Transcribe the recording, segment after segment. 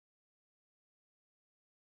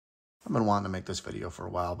I've been wanting to make this video for a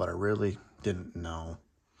while, but I really didn't know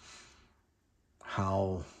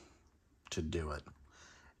how to do it.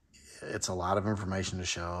 It's a lot of information to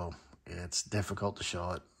show. It's difficult to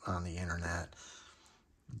show it on the internet,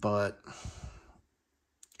 but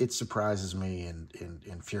it surprises me and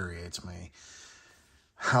infuriates me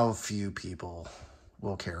how few people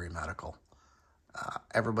will carry medical.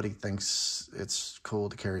 Everybody thinks it's cool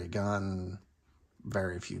to carry a gun.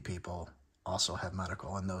 Very few people also have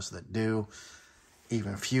medical, and those that do,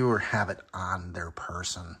 even fewer have it on their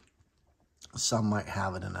person. Some might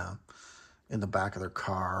have it in the back of their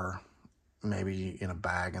car, maybe in a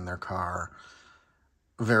bag in their car.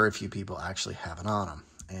 Very few people actually have it on them,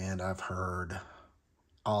 and I've heard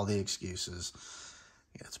all the excuses.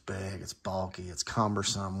 It's big, it's bulky, it's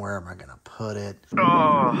cumbersome. Where am I going to put it?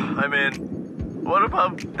 Oh, I mean, what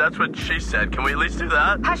about that's what she said? Can we at least do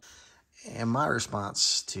that? And my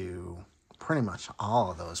response to pretty much all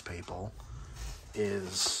of those people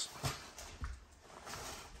is,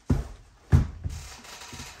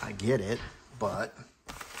 I get it, but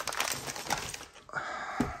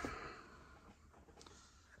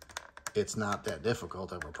it's not that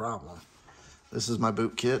difficult of a problem. This is my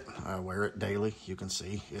boot kit. I wear it daily. You can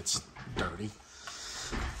see it's dirty.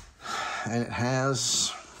 And it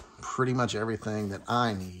has pretty much everything that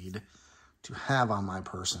I need to have on my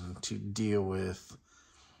person to deal with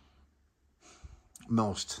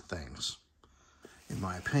most things. In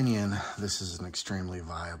my opinion, this is an extremely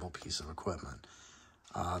viable piece of equipment.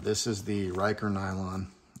 This is the Riker nylon,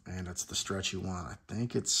 and it's the stretchy one. I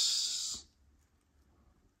think it's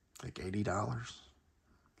like $80,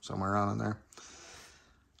 somewhere around in there.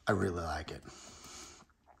 I really like it.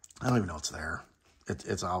 I don't even know it's there.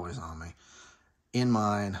 It's always on me. In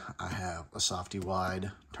mine, I have a softy wide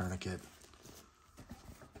tourniquet.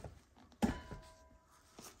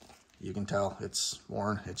 You can tell it's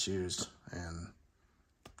worn, it's used, and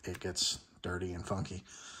it gets dirty and funky.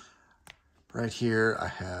 Right here, I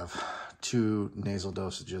have 2 nasal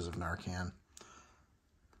dosages of Narcan.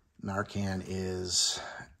 Narcan is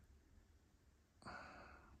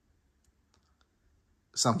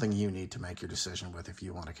something you need to make your decision with if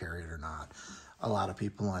you want to carry it or not. A lot of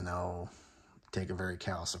people I know take a very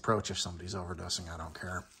callous approach. If somebody's overdosing, I don't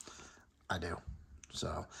care. I do.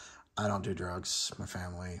 So I don't do drugs. My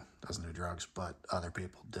family doesn't do drugs, but other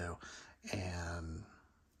people do. And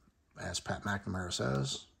as Pat McNamara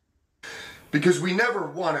says, because we never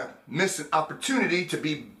want to miss an opportunity to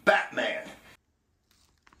be Batman.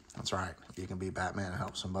 That's right. If you can be Batman and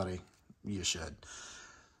help somebody, you should.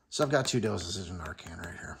 So I've got 2 doses of Narcan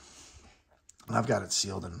right here. And I've got it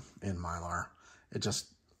sealed in Mylar. It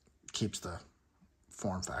just keeps the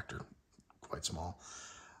form factor quite small.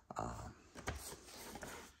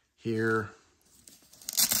 Here,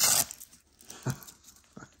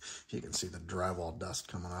 you can see the drywall dust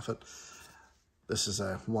coming off it. This is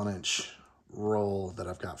a 1-inch roll that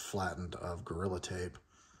I've got flattened of Gorilla Tape,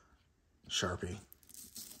 Sharpie.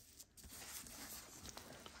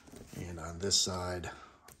 And on this side,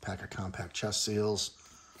 a pack of compact chest seals,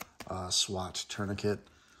 SWAT tourniquet.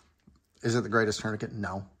 Is it the greatest tourniquet?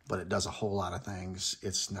 No, but it does a whole lot of things.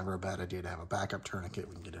 It's never a bad idea to have a backup tourniquet.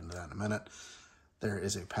 We can get into that in a minute. There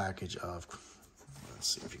is a package of, let's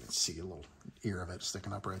see if you can see a little ear of it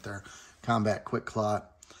sticking up right there. Combat Quick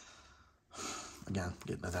Clot. Again,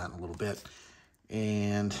 get into that in a little bit.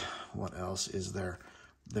 And what else is there?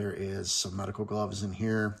 There is some medical gloves in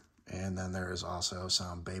here. And then there is also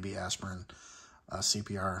some baby aspirin,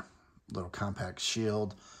 CPR, little compact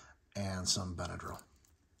shield, and some Benadryl.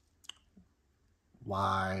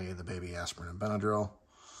 Why the baby aspirin and Benadryl?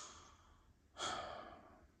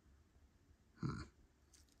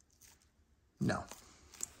 No.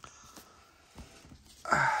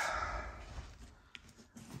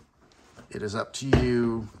 It is up to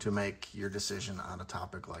you to make your decision on a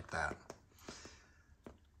topic like that.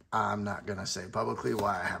 I'm not going to say publicly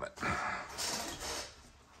why I have it.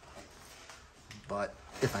 But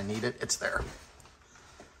if I need it, it's there.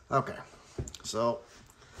 Okay. So,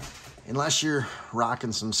 unless you're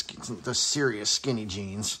rocking the serious skinny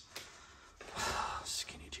jeans.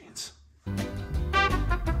 Skinny jeans.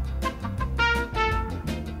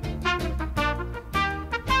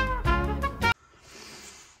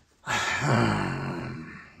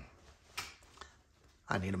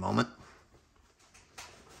 I need a moment.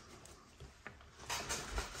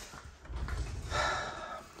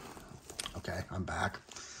 Okay, I'm back.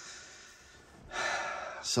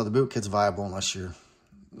 So the boot kit's viable unless you're...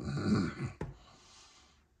 I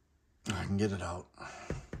can get it out.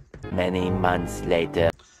 Many months later.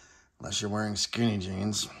 Unless you're wearing skinny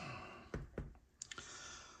jeans.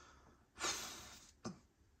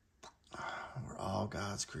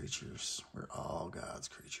 God's creatures. We're all God's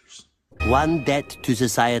creatures. One debt to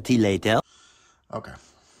society later. Okay,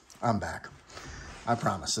 I'm back. I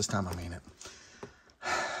promise, this time I mean it.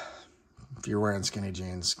 If you're wearing skinny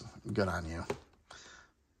jeans, good on you.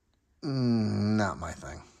 Not my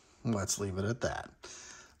thing. Let's leave it at that.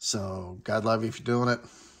 So, God love you if you're doing it.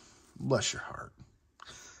 Bless your heart.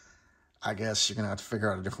 I guess you're going to have to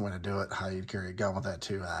figure out a different way to do it, how you'd carry a gun with that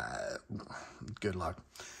too. Good luck.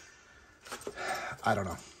 I don't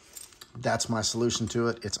know. That's my solution to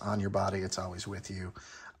it. It's on your body. It's always with you.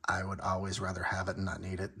 I would always rather have it and not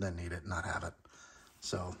need it than need it and not have it.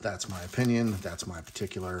 So that's my opinion. That's my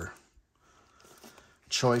particular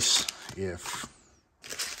choice. If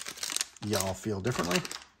y'all feel differently,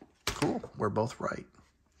 cool. We're both right.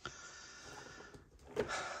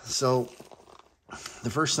 So the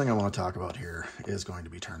first thing I want to talk about here is going to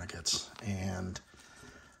be tourniquets. And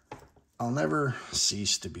I'll never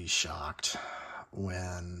cease to be shocked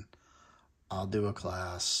when I'll do a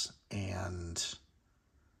class and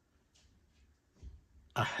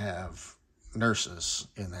I have nurses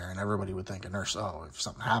in there, and everybody would think a nurse, oh, if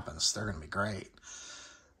something happens, they're going to be great.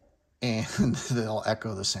 And they'll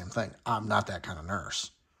echo the same thing. I'm not that kind of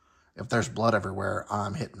nurse. If there's blood everywhere,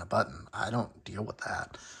 I'm hitting a button. I don't deal with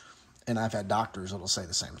that. And I've had doctors that'll say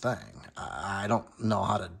the same thing. I don't know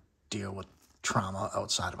how to deal with trauma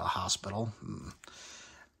outside of a hospital.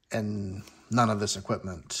 And none of this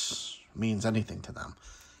equipment means anything to them.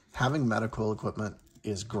 Having medical equipment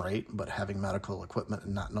is great, but having medical equipment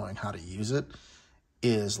and not knowing how to use it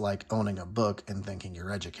is like owning a book and thinking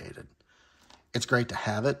you're educated. It's great to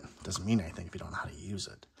have it. Doesn't mean anything if you don't know how to use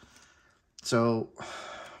it. So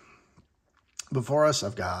before us,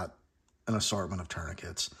 I've got an assortment of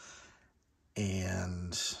tourniquets,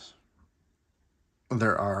 and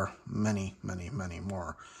there are many, many, many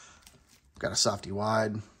more. Got a softy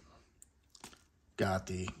wide, got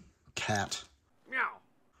the cat,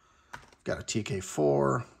 got a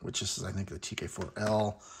TK4, which is, I think, the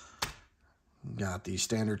TK4L, got the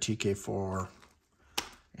standard TK4,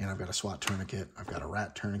 and I've got a SWAT tourniquet, I've got a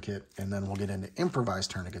rat tourniquet, and then we'll get into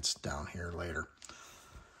improvised tourniquets down here later.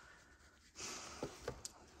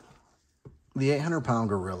 The 800-pound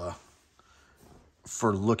gorilla,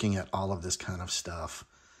 for looking at all of this kind of stuff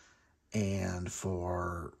and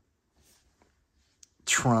for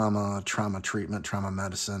trauma treatment, trauma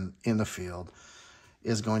medicine in the field,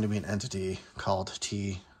 is going to be an entity called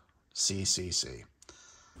TCCC.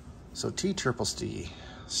 So TCCC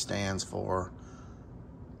stands for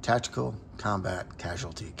Tactical Combat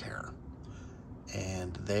Casualty Care,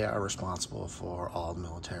 and they are responsible for all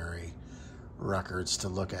military records to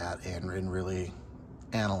look at and really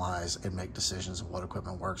analyze and make decisions of what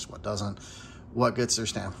equipment works, what doesn't, what gets their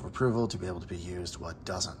stamp of approval to be able to be used, what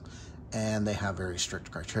doesn't. And they have very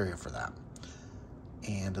strict criteria for that.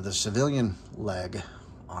 And the civilian leg,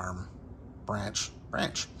 arm, branch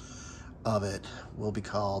of it will be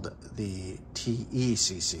called the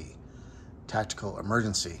TECC, Tactical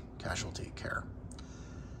Emergency Casualty Care.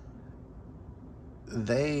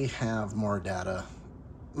 They have more data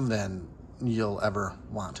than you'll ever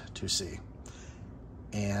want to see.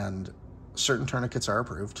 And certain tourniquets are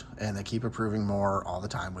approved, and they keep approving more all the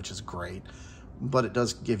time, which is great. But it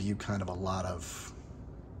does give you kind of a lot of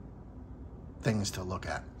things to look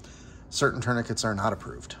at. Certain tourniquets are not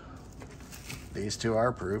approved. These two are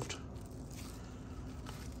approved.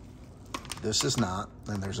 This is not,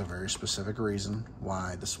 and there's a very specific reason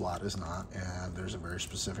why the SWAT is not, and there's a very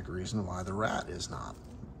specific reason why the rat is not.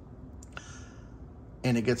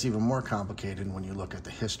 And it gets even more complicated when you look at the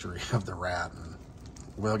history of the rat, and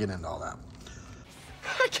we'll get into all that.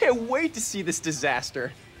 I can't wait to see this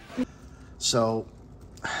disaster. So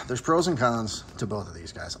there's pros and cons to both of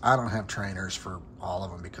these guys. I don't have trainers for all of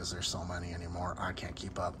them because there's so many anymore. I can't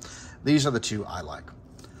keep up. These are the two I like.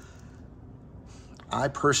 I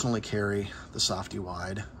personally carry the softy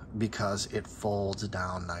wide because it folds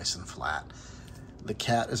down nice and flat. The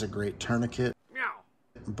cat is a great tourniquet,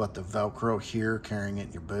 but the Velcro here, carrying it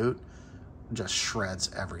in your boot, just shreds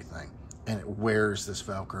everything. And it wears this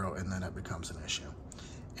Velcro, and then it becomes an issue.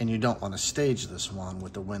 And you don't want to stage this one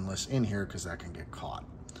with the windlass in here because that can get caught.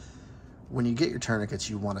 When you get your tourniquets,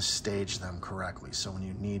 you want to stage them correctly. So when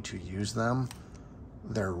you need to use them,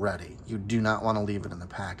 they're ready. You do not want to leave it in the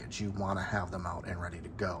package. You want to have them out and ready to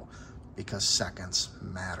go because seconds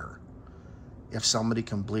matter. If somebody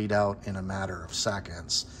can bleed out in a matter of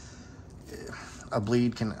seconds, a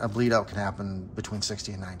bleed out can happen between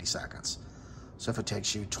 60 and 90 seconds. So if it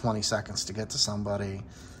takes you 20 seconds to get to somebody,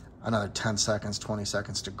 another 10 seconds, 20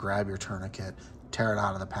 seconds to grab your tourniquet, tear it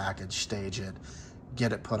out of the package, stage it,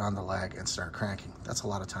 get it put on the leg, and start cranking. That's a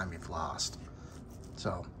lot of time you've lost.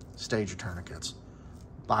 So stage your tourniquets.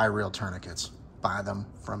 Buy real tourniquets. Buy them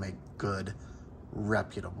from a good,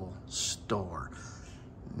 reputable store.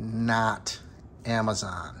 Not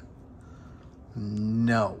Amazon.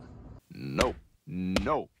 No. No.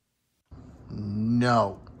 No.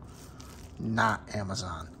 No. Not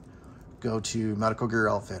Amazon. Go to Medical Gear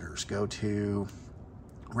Outfitters. Go to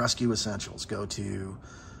Rescue Essentials. Go to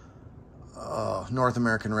North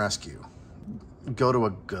American Rescue. Go to a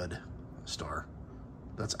good store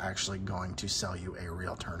that's actually going to sell you a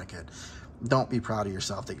real tourniquet. Don't be proud of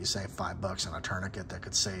yourself that you save $5 on a tourniquet that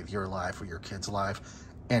could save your life or your kid's life,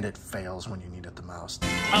 and it fails when you need it the most.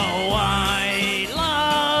 Oh, I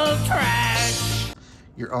love trash.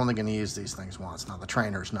 You're only going to use these things once. Now, the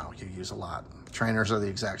trainers, no, you use a lot. Trainers are the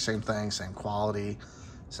exact same thing, same quality,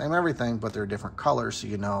 same everything, but they're different colors, so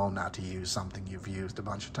you know not to use something you've used a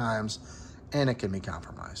bunch of times, and it can be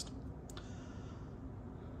compromised.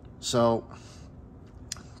 So,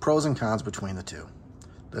 pros and cons between the two.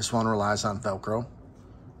 This one relies on Velcro,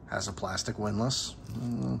 has a plastic windlass.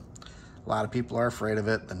 A lot of people are afraid of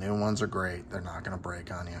it. The new ones are great. They're not going to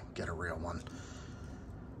break on you. Get a real one.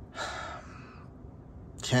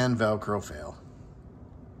 Can Velcro fail?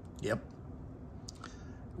 Yep.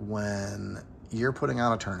 When you're putting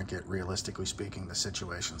on a tourniquet, realistically speaking, the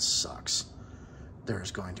situation sucks. There's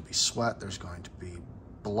going to be sweat. There's going to be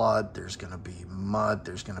blood. There's going to be mud.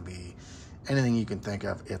 There's going to be anything you can think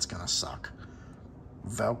of. It's going to suck.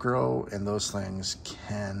 Velcro and those things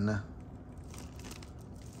can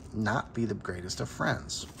not be the greatest of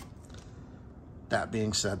friends. That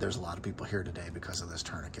being said, there's a lot of people here today because of this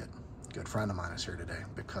tourniquet. A good friend of mine is here today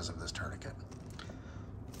because of this tourniquet.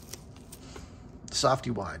 Softy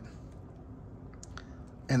wide.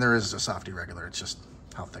 And there is a softy regular, it's just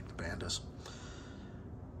how thick the band is.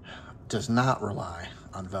 Does not rely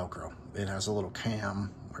on Velcro. It has a little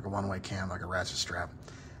cam, like a one-way cam, like a ratchet strap,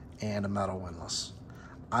 and a metal windlass.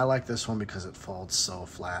 I like this one because it folds so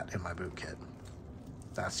flat in my boot kit.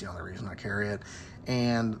 That's the only reason I carry it.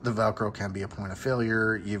 And the Velcro can be a point of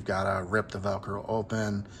failure. You've got to rip the Velcro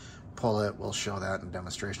open, pull it. We'll show that in a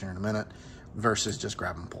demonstration here in a minute, versus just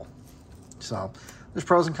grab and pull. So there's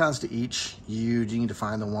pros and cons to each. You need to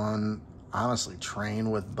find the one, honestly,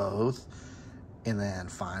 train with both, and then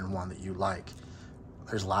find one that you like.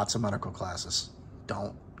 There's lots of medical classes.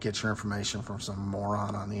 Don't get your information from some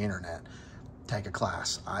moron on the internet. Take a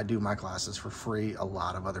class. I do my classes for free. A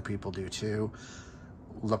lot of other people do too.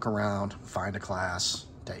 Look around, find a class,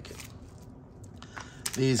 take it.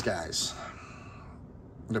 These guys,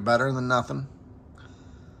 they're better than nothing.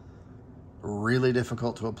 Really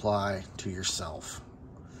difficult to apply to yourself.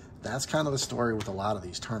 That's kind of the story with a lot of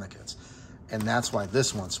these tourniquets. And that's why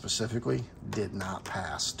this one specifically did not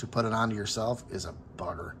pass. To put it onto yourself is a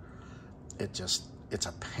bugger. It's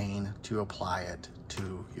a pain to apply it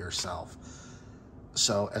to yourself.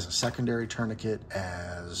 So as a secondary tourniquet,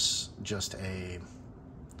 as just a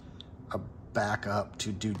backup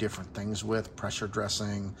to do different things with, pressure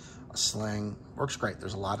dressing, a sling, works great.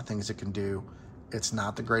 There's a lot of things it can do. It's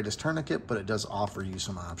not the greatest tourniquet, but it does offer you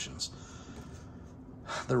some options.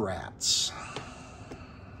 The rats.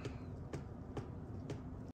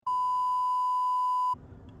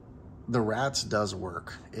 The rats does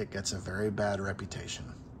work. It gets a very bad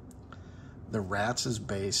reputation. The rats is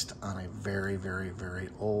based on a very, very, very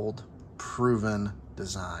old, proven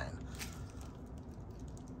design.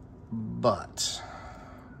 But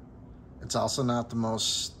it's also not the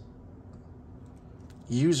most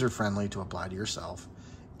user-friendly to apply to yourself.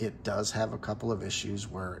 It does have a couple of issues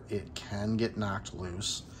where it can get knocked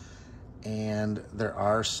loose, and there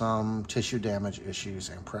are some tissue damage issues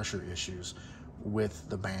and pressure issues with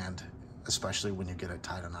the band, especially when you get it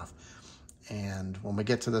tight enough. And when we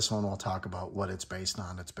get to this one, we'll talk about what it's based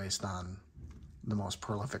on. It's based on the most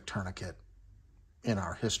prolific tourniquet in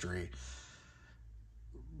our history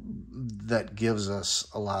that gives us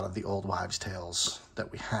a lot of the old wives' tales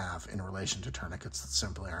that we have in relation to tourniquets that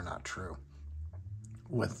simply are not true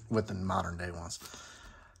with the modern day ones.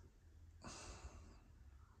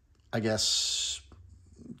 I guess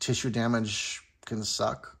tissue damage can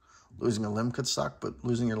suck. Losing a limb could suck, but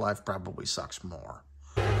losing your life probably sucks more.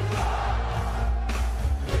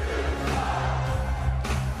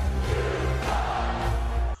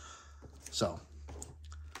 So,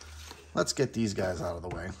 let's get these guys out of the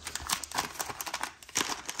way.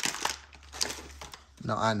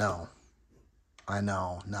 Now, I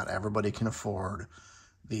know, not everybody can afford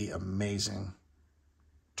the amazing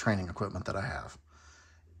training equipment that I have.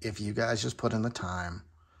 If you guys just put in the time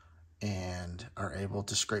and are able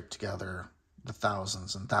to scrape together the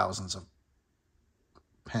thousands and thousands of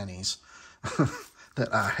pennies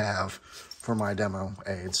that I have for my demo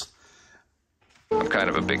aids. I'm kind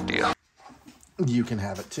of a big deal. You can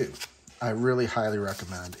have it too. I really highly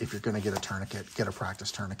recommend, if you're going to get a tourniquet, get a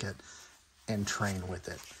practice tourniquet and train with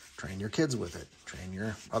it. Train your kids with it. Train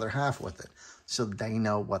your other half with it so they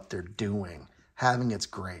know what they're doing. Having it's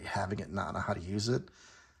great. Having it not know how to use it,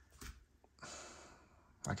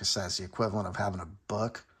 like I said, it's the equivalent of having a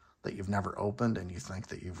book that you've never opened and you think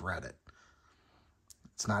that you've read it.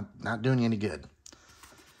 It's not doing you any good.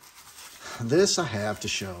 This I have to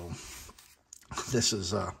show. This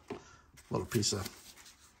is a little piece of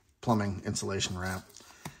plumbing insulation wrap.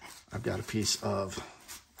 I've got a piece of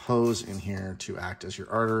hose in here to act as your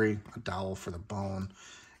artery, a dowel for the bone,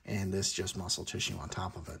 and this just muscle tissue on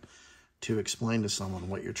top of it. To explain to someone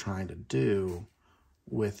what you're trying to do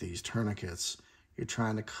with these tourniquets, you're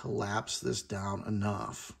trying to collapse this down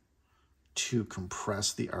enough to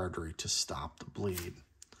compress the artery to stop the bleed.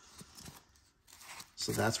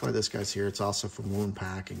 So that's why this guy's here. It's also for wound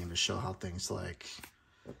packing and to show how things like,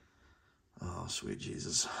 oh, sweet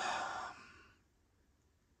Jesus.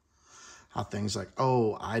 How things like,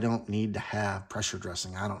 oh, I don't need to have pressure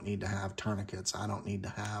dressing. I don't need to have tourniquets. I don't need to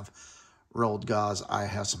have rolled gauze. I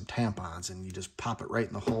have some tampons, and you just pop it right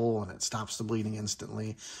in the hole and it stops the bleeding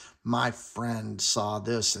instantly. My friend saw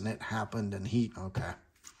this and it happened and okay.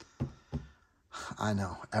 I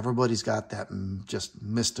know. Everybody's got that just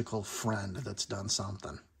mystical friend that's done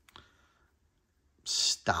something.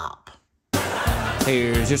 Stop.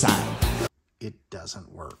 Here's your sign. It doesn't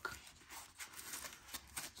work.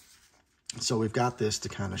 So we've got this to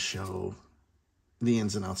kind of show the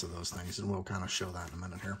ins and outs of those things, and we'll kind of show that in a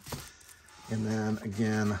minute here. And then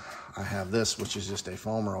again, I have this, which is just a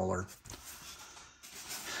foam roller,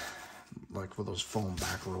 like with those foam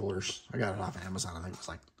back rollers. I got it off Amazon. I think it was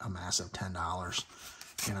like a massive $10.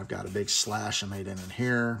 And I've got a big slash I made in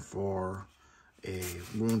here for a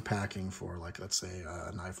wound packing for, like, let's say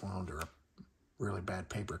a knife wound or a really bad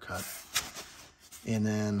paper cut. And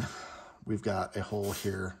then we've got a hole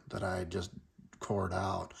here that I just cored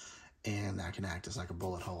out, and that can act as like a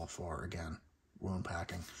bullet hole for, again, wound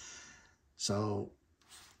packing. So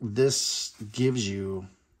this gives you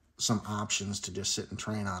some options to just sit and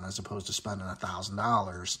train on, as opposed to spending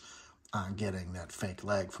 $1,000 on getting that fake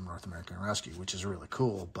leg from North American Rescue, which is really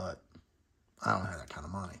cool, but I don't have that kind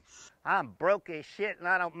of money. I'm broke as shit, and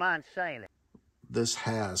I don't mind saying it. This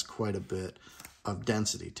has quite a bit of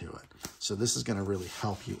density to it. So this is going to really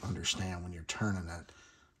help you understand when you're turning it.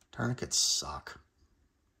 Tourniquets suck.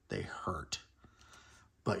 They hurt.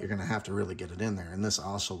 But you're going to have to really get it in there. And this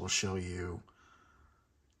also will show you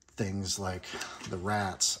things like the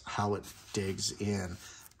rats, how it digs in.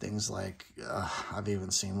 Things like, I've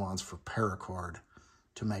even seen ones for paracord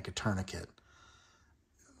to make a tourniquet.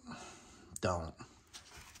 Don't.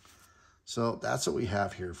 So that's what we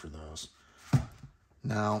have here for those.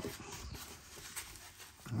 Now,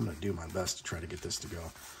 I'm going to do my best to try to get this to go.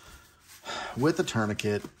 With a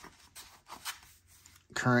tourniquet,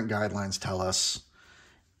 current guidelines tell us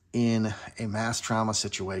in a mass trauma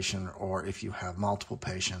situation, or if you have multiple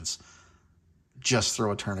patients, just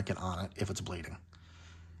throw a tourniquet on it if it's bleeding.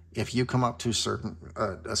 If you come up to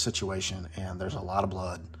a situation and there's a lot of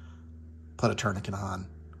blood, put a tourniquet on,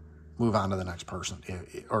 move on to the next person,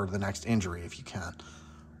 or the next injury if you can.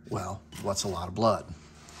 Well, what's a lot of blood?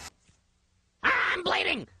 I'm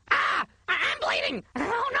bleeding! I'm bleeding!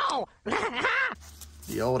 Oh no!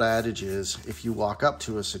 The old adage is, if you walk up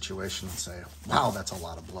to a situation and say, wow, that's a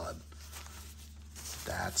lot of blood,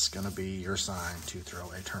 that's going to be your sign to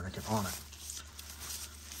throw a tourniquet on it.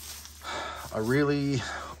 A really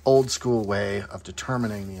old school way of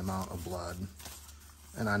determining the amount of blood,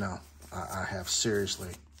 and I know I have seriously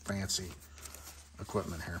fancy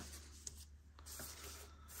equipment here.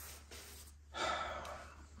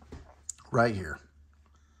 Right here.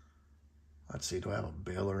 Let's see, do I have a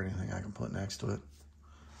bill or anything I can put next to it?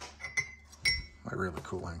 My really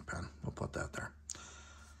cool ink pen. We'll put that there.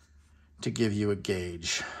 To give you a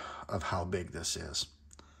gauge of how big this is.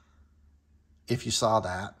 If you saw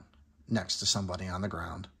that next to somebody on the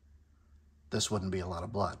ground, this wouldn't be a lot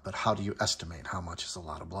of blood. But how do you estimate how much is a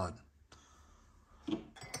lot of blood?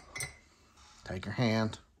 Take your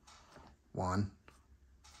hand. 1,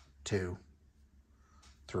 2,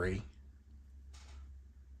 3.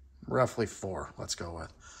 Roughly 4, let's go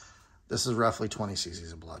with. This is roughly 20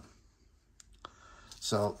 cc's of blood.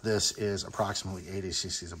 So this is approximately 80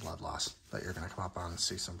 cc's of blood loss that you're going to come up on and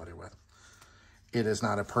see somebody with. It is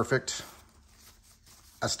not a perfect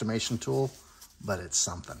estimation tool, but it's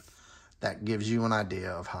something that gives you an idea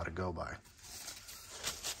of how to go by.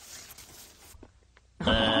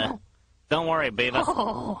 Don't worry, Beavis.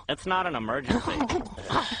 Oh. It's not an emergency.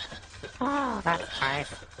 Oh, that's nice.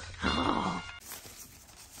 I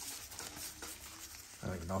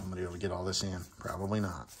don't even know if I'm going to be able to get all this in. Probably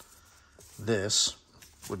not. This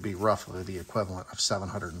would be roughly the equivalent of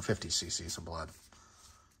 750 cc's of blood.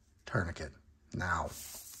 Tourniquet. Now.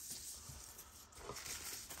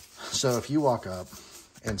 So if you walk up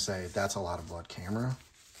and say, that's a lot of blood, camera,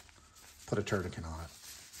 put a tourniquet on it.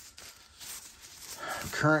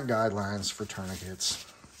 Current guidelines for tourniquets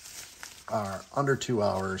are under 2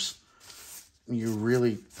 hours. You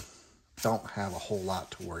really don't have a whole lot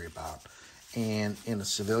to worry about. And in a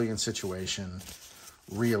civilian situation,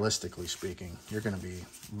 realistically speaking, you're going to be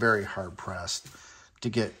very hard pressed to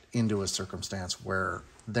get into a circumstance where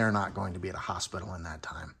they're not going to be at a hospital in that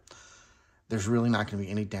time. There's really not going to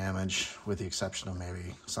be any damage, with the exception of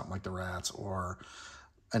maybe something like the rats or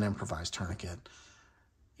an improvised tourniquet.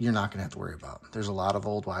 You're not going to have to worry about. There's a lot of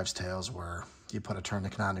old wives' tales where you put a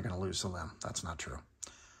tourniquet on, you're going to lose a limb. That's not true.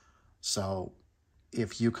 So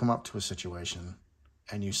if you come up to a situation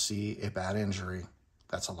and you see a bad injury,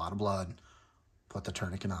 that's a lot of blood, put the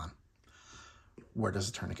tourniquet on. Where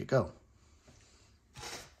does the tourniquet go?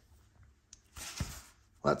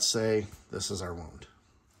 Let's say this is our wound.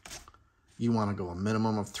 You want to go a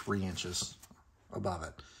minimum of 3 inches above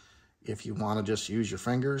it. If you want to just use your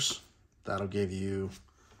fingers, that'll give you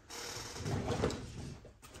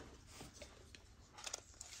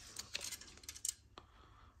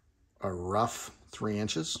a rough 3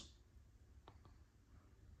 inches.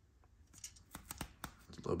 A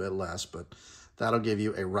little bit less, but that'll give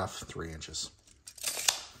you a rough 3 inches.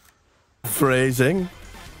 Phrasing.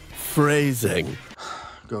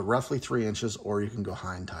 Go roughly 3 inches, or you can go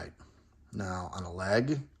high and tight. Now, on a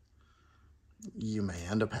leg, you may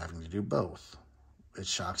end up having to do both. It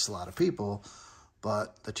shocks a lot of people,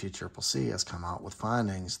 but the TCCC has come out with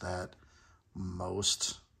findings that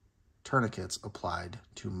most tourniquets applied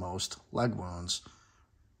to most leg wounds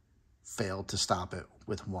failed to stop it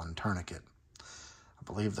with one tourniquet. I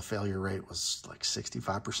believe the failure rate was like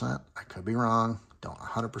 65%. I could be wrong. Don't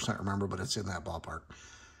 100% remember, but it's in that ballpark.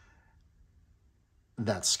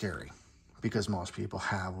 That's scary because most people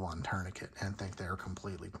have one tourniquet and think they're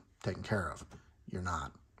completely taken care of. You're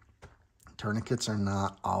not. Tourniquets are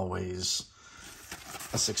not always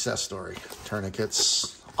a success story.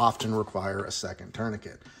 Tourniquets often require a second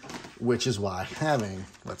tourniquet, which is why having,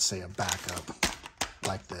 let's say, a backup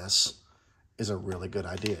like this is a really good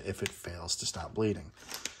idea if it fails to stop bleeding.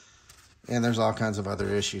 And there's all kinds of other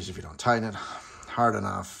issues if you don't tighten it hard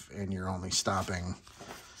enough and you're only stopping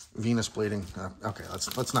venous bleeding. Okay,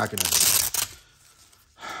 let's not get into that.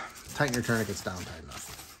 Tighten your tourniquets down tight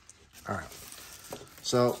enough. All right.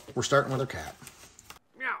 So we're starting with our cat.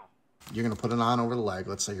 You're going to put it on over the leg.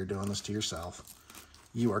 Let's say you're doing this to yourself.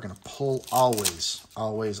 You are going to pull always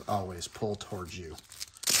pull towards you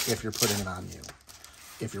if you're putting it on you.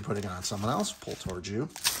 If you're putting it on someone else, pull towards you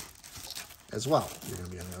as well. You're going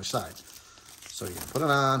to be on the other side. So you're going to put it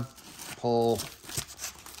on, pull.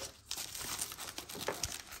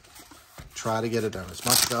 Try to get it down as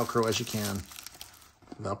much Velcro as you can.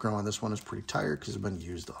 Velcro on this one is pretty tired because it's been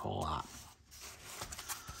used a whole lot.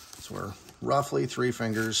 So we're roughly 3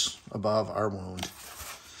 fingers above our wound.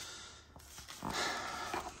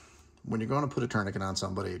 When you're going to put a tourniquet on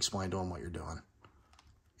somebody, explain to them what you're doing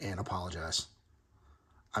and apologize.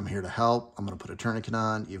 I'm here to help. I'm going to put a tourniquet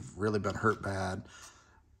on. You've really been hurt bad.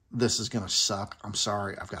 This is going to suck. I'm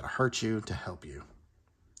sorry. I've got to hurt you to help you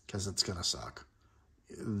because it's going to suck.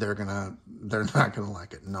 They're not going to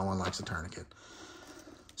like it. No one likes a tourniquet.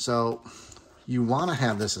 So you want to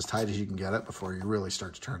have this as tight as you can get it before you really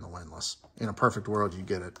start to turn the windlass. In a perfect world, you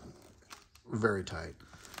get it very tight.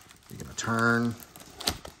 You're going to turn.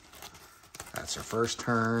 That's our first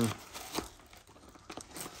turn.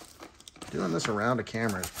 Doing this around a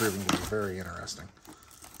camera is proving to be very interesting.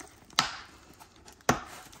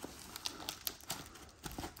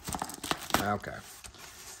 Okay.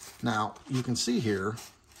 Now, you can see here,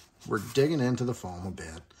 we're digging into the foam a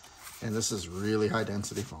bit, and this is really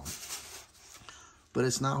high-density foam. But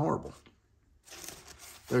it's not horrible.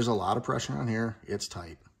 There's a lot of pressure on here. It's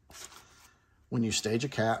tight. When you stage a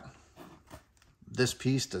cat, this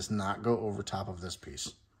piece does not go over top of this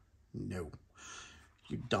piece. No.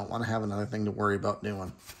 You don't want to have another thing to worry about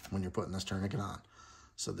doing when you're putting this tourniquet on.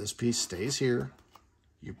 So this piece stays here.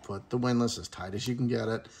 You put the windlass as tight as you can get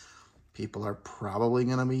it. People are probably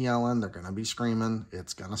going to be yelling. They're going to be screaming.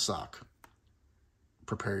 It's going to suck.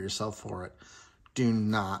 Prepare yourself for it. Do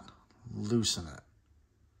not loosen it.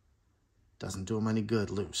 Doesn't do them any good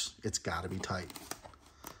loose. It's got to be tight.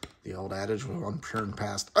 The old adage, well, I'm sure in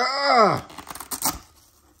past.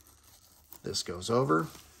 This goes over,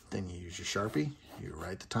 then you use your Sharpie, you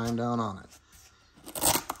write the time down on it.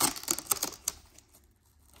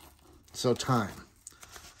 So time.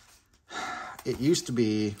 It used to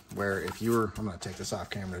be where if you were, I'm going to take this off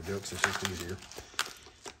camera to do it because it's just easier.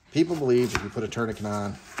 People believed if you put a tourniquet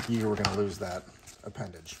on, you were going to lose that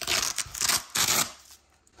appendage.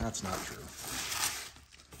 That's not true.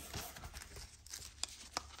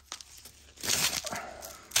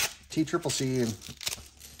 TCCC and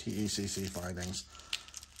TECC findings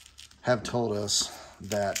have told us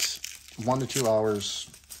that 1 to 2 hours,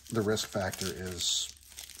 the risk factor is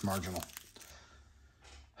marginal.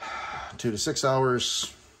 2 to 6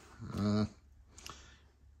 hours,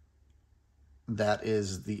 that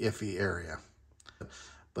is the iffy area.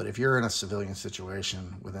 But if you're in a civilian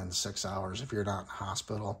situation within 6 hours, if you're not in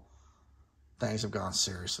hospital, things have gone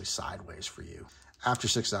seriously sideways for you. After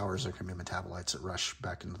 6 hours, there can be metabolites that rush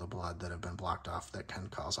back into the blood that have been blocked off that can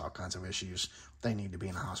cause all kinds of issues. They need to be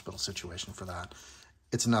in a hospital situation for that.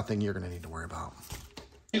 It's nothing you're going to need to worry about.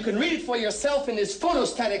 You can read it for yourself in this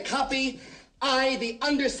photostatic copy. I, the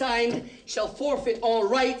undersigned, shall forfeit all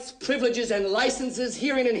rights, privileges, and licenses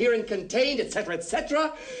herein and herein contained, etc.,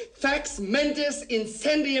 etc. Fax mentis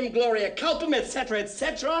incendium gloria culpum, etc.,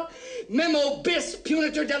 etc. Memo bis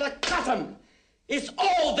punitor delicatum. It's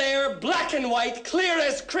all there, black and white, clear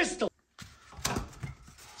as crystal.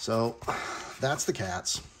 So, that's the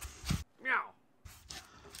cats. Meow.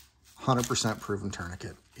 100% proven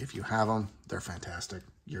tourniquet. If you have them, they're fantastic.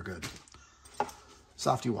 You're good.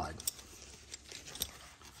 Softy wide.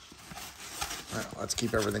 All right, let's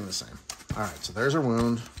keep everything the same. All right, so there's our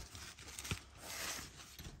wound.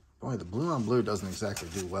 Boy, the blue on blue doesn't exactly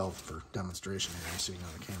do well for demonstration here. I'm seeing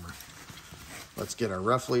on the camera. Let's get our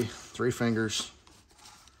roughly 3 fingers.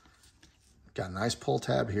 Got a nice pull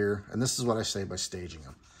tab here, and this is what I say by staging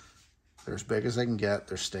them. They're as big as they can get.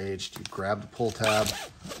 They're staged. You grab the pull tab,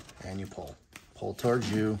 and you pull. Pull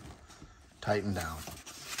towards you, tighten down.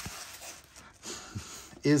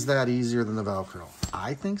 Is that easier than the Velcro?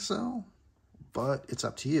 I think so, but it's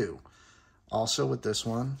up to you. Also with this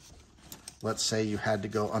one, let's say you had to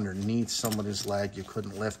go underneath somebody's leg, you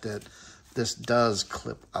couldn't lift it. This does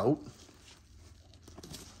clip out.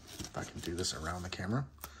 If I can do this around the camera.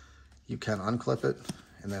 You can unclip it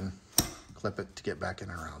and then clip it to get back in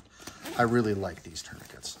and around. I really like these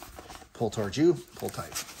tourniquets. Pull towards you, pull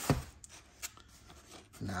tight.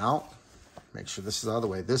 Now, make sure this is out of the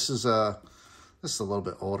way. This is a little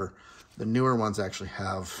bit older. The newer ones actually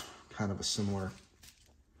have kind of a similar.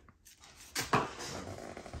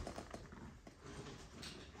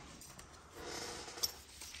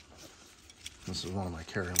 This is one of my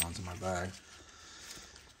carry-ons in my bag.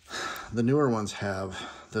 The newer ones have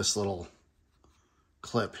this little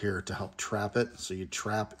clip here to help trap it. So you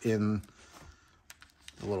trap in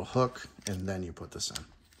the little hook and then you put this in.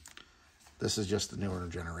 This is just the newer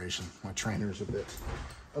generation. My trainer's a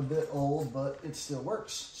bit old, but it still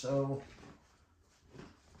works. So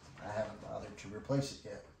I haven't bothered to replace it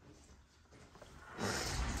yet.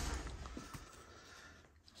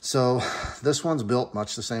 So this one's built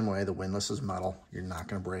much the same way. The windlass is metal. You're not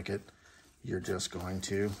going to break it. You're just going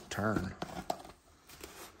to turn.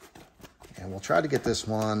 And we'll try to get this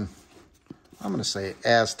one, I'm going to say,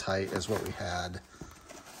 as tight as what we had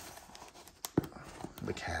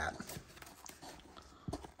the cat.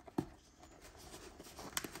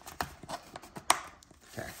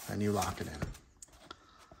 Okay, and you lock it in.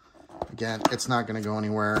 Again, it's not going to go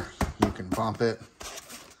anywhere. You can bump it.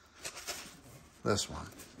 This one.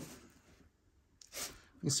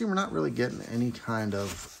 You can see we're not really getting any kind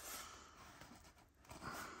of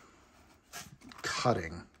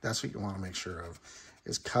cutting. That's what you want to make sure of,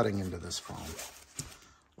 is cutting into this foam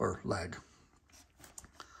or leg.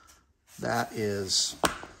 That is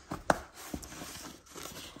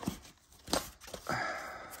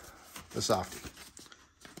the softy.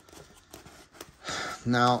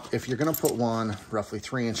 Now, if you're going to put one roughly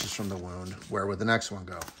 3 inches from the wound, where would the next one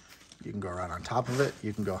go? You can go right on top of it.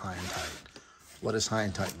 You can go high and tight. What does high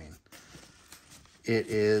and tight mean? It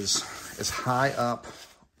is as high up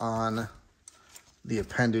on the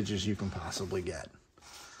appendage as you can possibly get.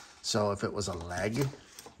 So if it was a leg,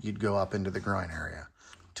 you'd go up into the groin area.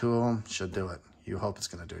 2 of them should do it. You hope it's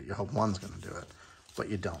going to do it. You hope one's going to do it, but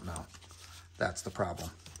you don't know. That's the problem.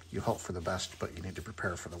 You hope for the best, but you need to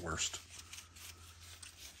prepare for the worst.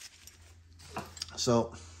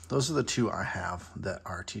 So those are the 2 I have that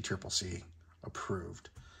are TCCC approved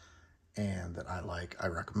and that I like, I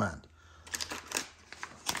recommend.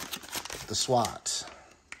 The SWAT,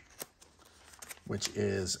 which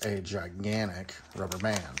is a gigantic rubber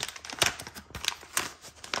band.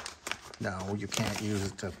 No, you can't use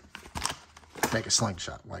it to make a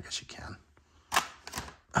slingshot. Well, I guess you can.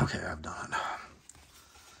 Okay, I've done it.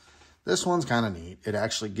 This one's kind of neat. It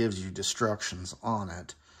actually gives you instructions on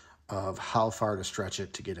it of how far to stretch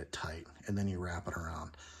it to get it tight, and then you wrap it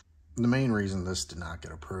around. The main reason this did not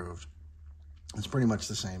get approved is pretty much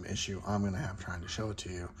the same issue I'm going to have trying to show it to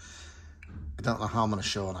you. I don't know how I'm going to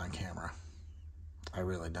show it on camera. I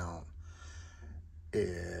really don't.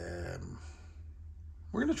 We're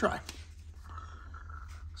going to try.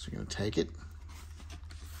 So you're going to take it.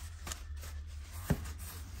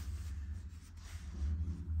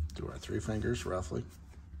 Do our 3 fingers roughly.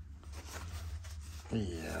 Yeah, I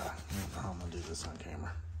don't know how I'm going to do this on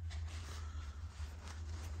camera.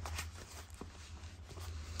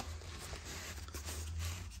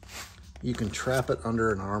 You can trap it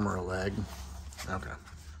under an arm or a leg. Okay,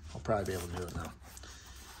 I'll probably be able to do it now.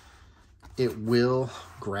 It will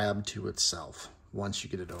grab to itself once you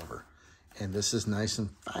get it over. And this is nice and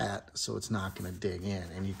fat, so it's not going to dig in,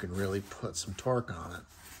 and you can really put some torque on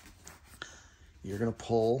it. You're going to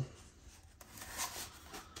pull.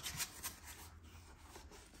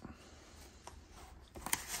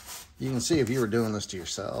 You can see if you were doing this to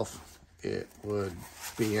yourself, it would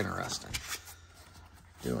be interesting.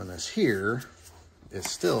 Doing this here is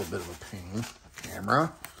still a bit of a pain.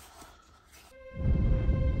 Camera.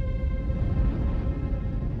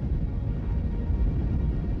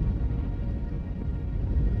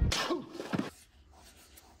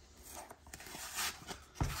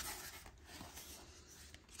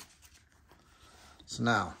 So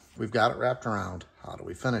now we've got it wrapped around. How do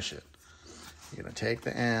we finish it? You're going to take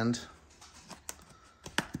the end,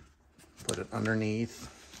 put it underneath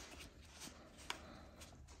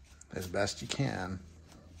as best you can,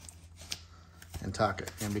 and tuck it.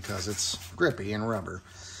 And because it's grippy and rubber,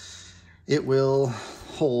 it will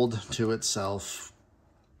hold to itself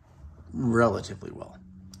relatively well.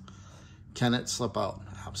 Can it slip out?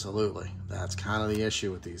 Absolutely. That's kind of the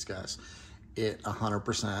issue with these guys. It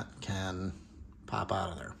 100% can pop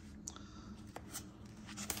out of there.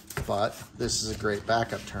 But this is a great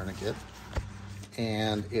backup tourniquet,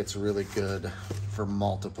 and it's really good for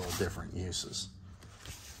multiple different uses.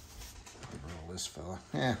 Roll this fella.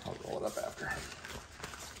 I'll roll it up after.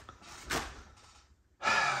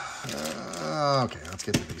 Okay, let's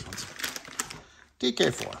get to these ones.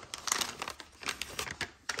 DK4.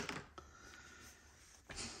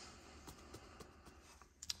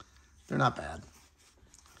 They're not bad.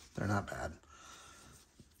 They're not bad.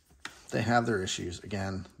 They have their issues.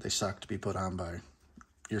 Again, they suck to be put on by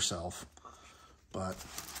yourself, but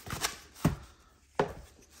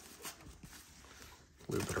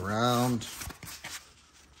loop it around.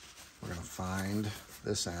 We're going to find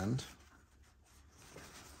this end.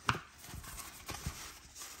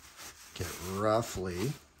 Get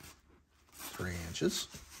roughly 3 inches.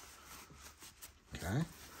 Okay.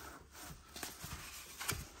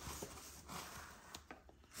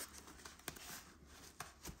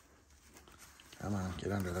 Come on,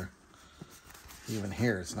 get under there. Even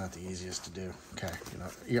here, it's not the easiest to do. Okay,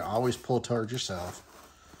 you always pull towards yourself.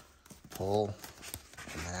 Pull,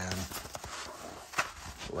 and then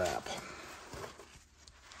wrap.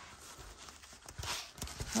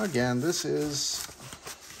 Again, this is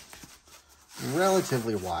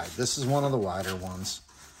relatively wide. This is one of the wider ones,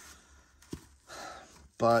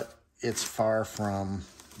 but it's far from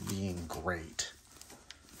being great.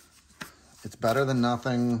 It's better than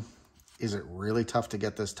nothing. Is it really tough to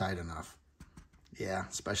get this tight enough? Yeah,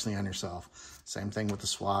 especially on yourself. Same thing with the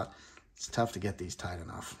SWAT. It's tough to get these tight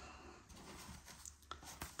enough.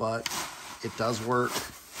 But it does work.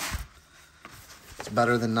 It's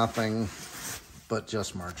better than nothing, but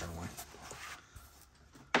just marginally.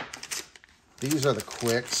 These are the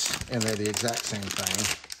quicks, and they're the exact same thing.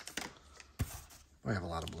 We have a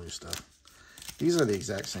lot of blue stuff. These are the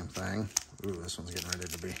exact same thing. Ooh, this one's getting ready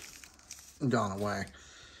to be gone away.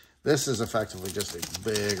 This is effectively just a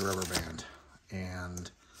big rubber band,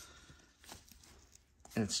 and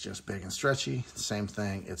it's just big and stretchy. Same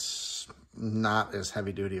thing. It's not as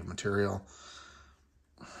heavy duty of material,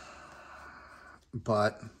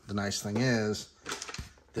 but the nice thing is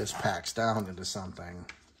this packs down into something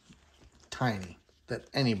tiny that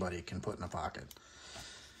anybody can put in a pocket.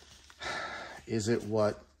 Is it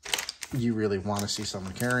what you really want to see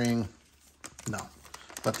someone carrying? No,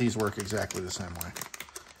 but these work exactly the same way.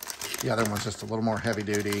 The other one's just a little more heavy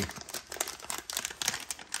duty,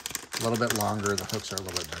 a little bit longer. The hooks are a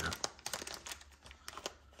little bit bigger.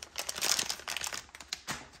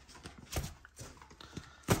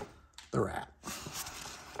 The wrap.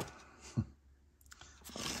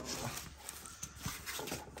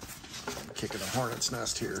 Kicking a hornet's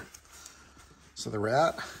nest here. So the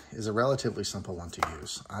rat is a relatively simple one to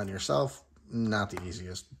use. On yourself, not the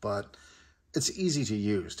easiest, but it's easy to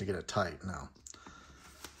use to get it tight now.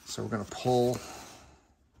 So we're going to pull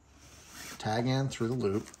tag end through the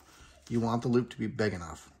loop. You want the loop to be big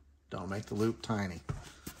enough. Don't make the loop tiny.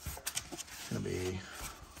 It's going to be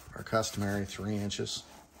our customary 3 inches.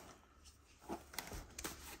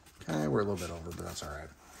 Okay, we're a little bit over, but that's all right.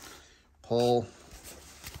 Pull,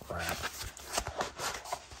 wrap.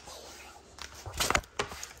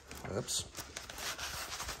 Oops.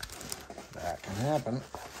 That can happen.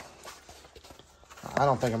 I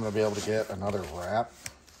don't think I'm going to be able to get another wrap,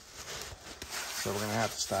 so we're going to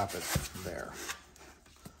have to stop it there.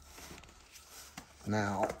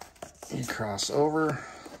 Now, you cross over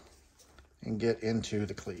and get into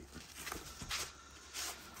the cleat.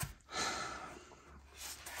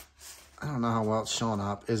 I don't know how well it's showing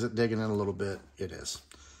up. Is it digging in a little bit? It is.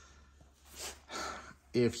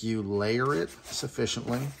 If you layer it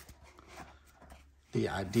sufficiently, the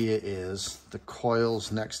idea is the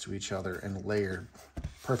coils next to each other and layered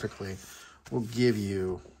perfectly will give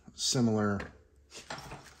you similar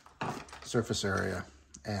surface area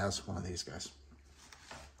as one of these guys.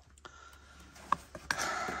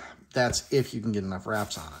 That's if you can get enough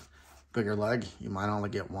wraps on it. Bigger leg, you might only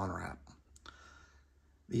get 1 wrap.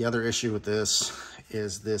 The other issue with this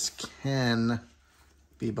is this can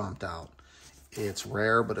be bumped out. It's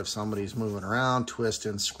rare, but if somebody's moving around,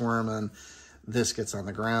 twisting, squirming, this gets on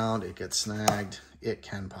the ground, it gets snagged, it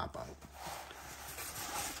can pop out.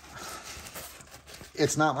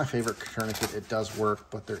 It's not my favorite tourniquet. It does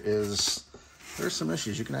work, but there's some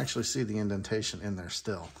issues. You can actually see the indentation in there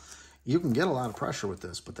still. You can get a lot of pressure with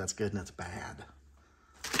this, but that's good and it's bad.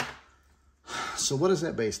 So what is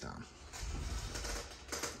that based on?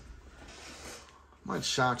 Might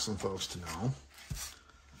shock some folks to know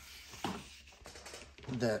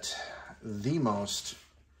that the most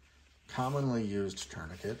commonly used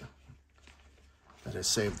tourniquet that has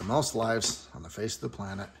saved the most lives on the face of the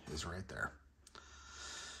planet is right there.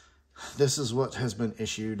 This is what has been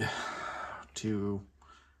issued to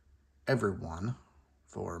everyone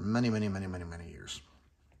for many, many, many, many, many years.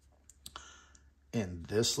 And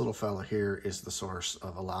this little fella here is the source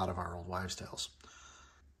of a lot of our old wives' tales.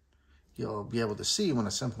 You'll be able to see when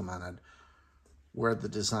it's implemented where the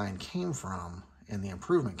design came from and the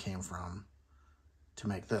improvement came from to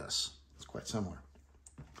make this. It's quite similar.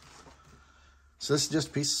 So this is just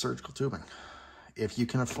a piece of surgical tubing. If you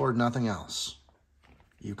can afford nothing else,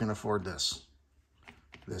 you can afford this.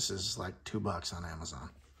 This is like $2 on Amazon.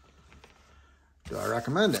 Do I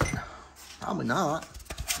recommend it? Probably not,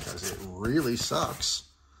 because it really sucks.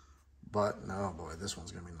 But no, boy, this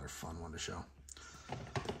one's gonna be another fun one to show.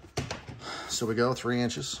 So we go 3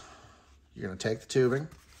 inches. You're gonna take the tubing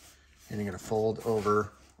and you're gonna fold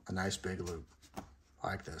over a nice big loop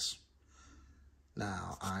like this.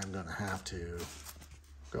 Now I'm gonna have to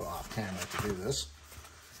go off camera to do this.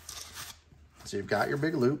 So you've got your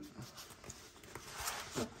big loop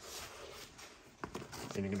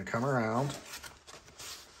and you're gonna come around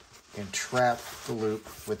and trap the loop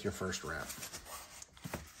with your first wrap.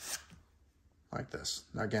 Like this.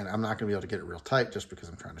 Now again, I'm not gonna be able to get it real tight just because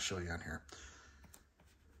I'm trying to show you on here.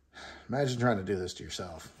 Imagine trying to do this to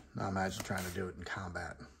yourself. Now imagine trying to do it in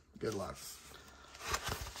combat. Good luck.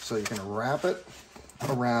 So you're gonna wrap it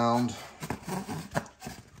around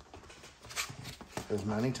as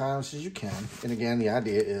many times as you can. And again, the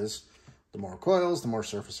idea is the more coils, the more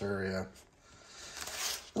surface area,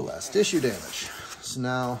 the less tissue damage. So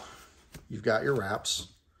now you've got your wraps.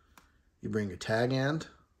 You bring your tag end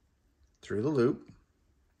through the loop.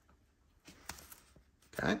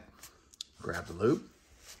 Okay. Grab the loop.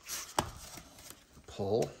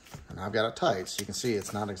 Pull. And I've got it tight, so you can see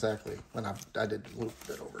it's not exactly, when I did the loop a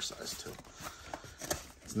bit oversized too.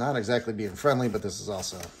 It's not exactly being friendly, but this is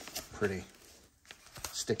also pretty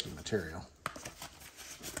sticky material.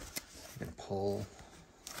 You're gonna pull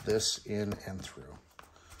this in and through,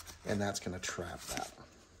 and that's gonna trap that.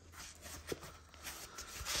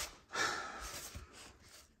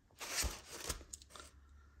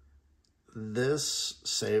 This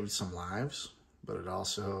saved some lives, but it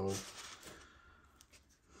also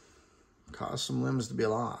caused some limbs to be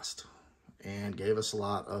lost and gave us a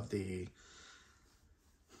lot of the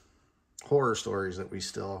horror stories that we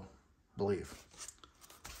still believe.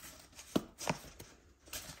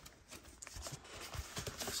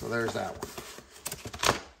 So there's that one.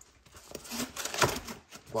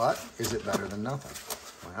 But is it better than nothing?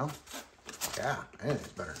 Well, yeah, it is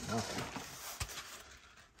better than nothing.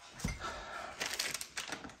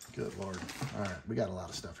 Good Lord. All right, we got a lot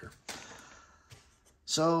of stuff here.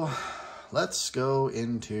 So let's go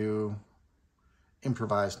into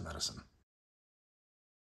improvised medicine.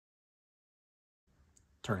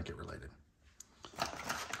 Tourniquet related.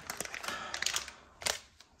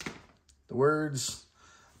 The words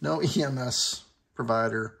no EMS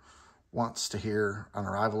provider wants to hear on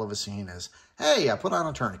arrival of a scene is, hey, I put on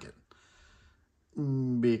a tourniquet.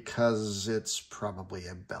 Because it's probably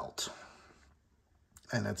a belt.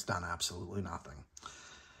 And it's done absolutely nothing.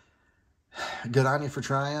 Good on you for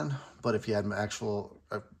trying, but if you had actual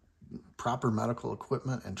proper medical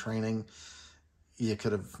equipment and training, you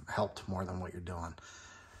could have helped more than what you're doing.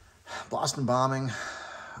 Boston bombing,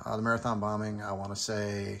 the marathon bombing, I want to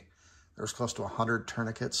say there was close to 100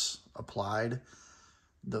 tourniquets applied.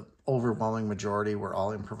 The overwhelming majority were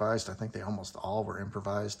all improvised. I think they almost all were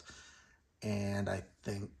improvised. And I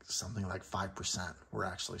think something like 5% were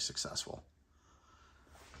actually successful.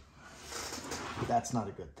 That's not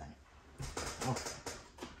a good thing. Okay.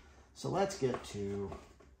 So let's get to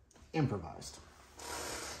improvised.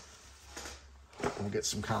 We'll get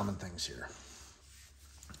some common things here.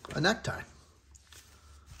 A necktie.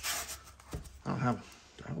 Do I have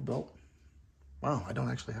a belt? Wow, I don't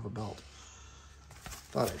actually have a belt.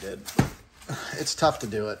 Thought I did. It's tough to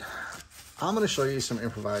do it. I'm going to show you some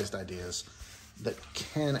improvised ideas that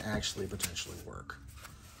can actually potentially work.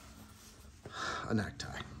 A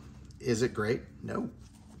necktie. Is it great? No.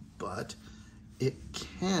 But it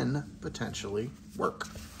can potentially work.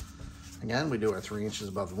 Again, we do our 3 inches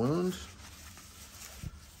above the wound.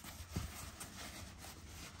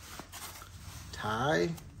 Tie.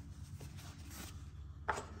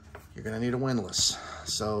 You're going to need a windlass.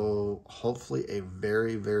 So hopefully a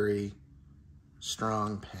very, very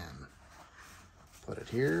strong pin. Put it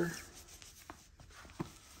here.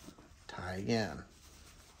 Tie again.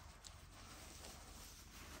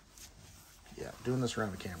 Yeah, doing this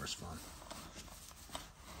around the camera is fun.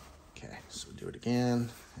 Okay, so do it again,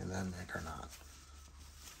 and then make our knot.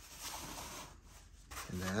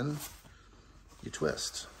 And then you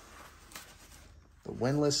twist. The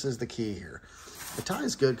windlass is the key here. The tie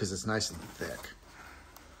is good because it's nice and thick.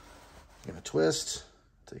 You're gonna twist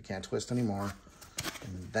until you can't twist anymore.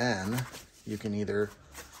 And then you can either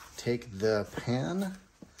take the pin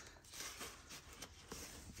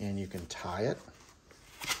and you can tie it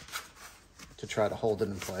to try to hold it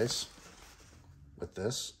in place with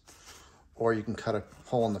this, or you can cut a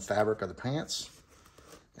hole in the fabric of the pants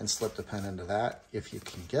and slip the pin into that. If you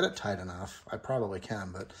can get it tight enough, I probably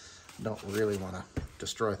can, but don't really want to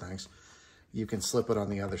destroy things. You can slip it on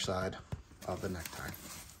the other side of the necktie.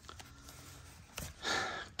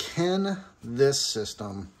 Can this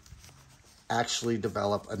system actually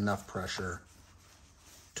develop enough pressure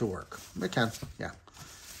to work? It can, yeah.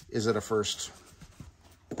 Is it a first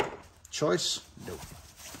choice? No.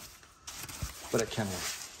 But it can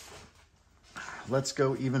work. Let's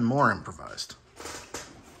go even more improvised.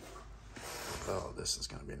 Oh, this is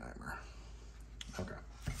going to be a nightmare. Okay.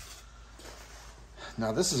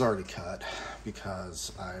 Now this is already cut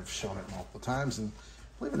because I've shown it multiple times, and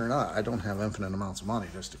believe it or not, I don't have infinite amounts of money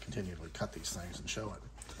just to continually cut these things and show it.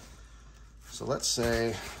 So let's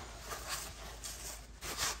say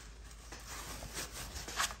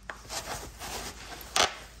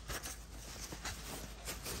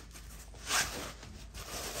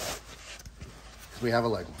we have a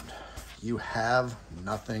leg wound. You have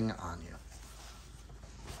nothing on you.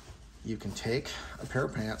 You can take a pair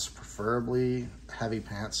of pants, preferably heavy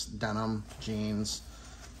pants, denim, jeans,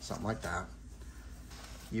 something like that.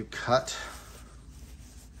 You cut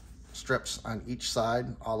strips on each side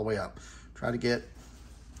all the way up. Try to get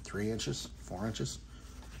 3 inches, 4 inches.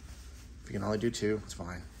 If you can only do 2, it's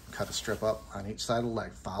fine. Cut a strip up on each side of the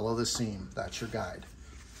leg. Follow the seam. That's your guide.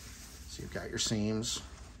 So you've got your seams.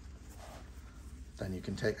 Then you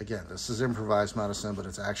can take, again, this is improvised medicine, but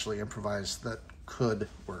it's actually improvised that could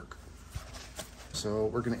work. So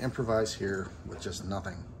we're going to improvise here with just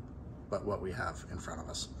nothing but what we have in front of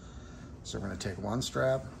us. So we're going to take one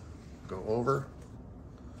strap, go over.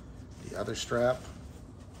 The other strap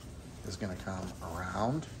is going to come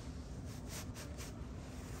around.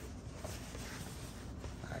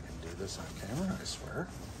 I can do this on camera, I swear.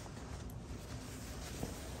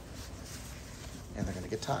 And they're going to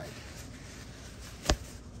get tied.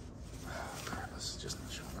 Oh, crap, this is just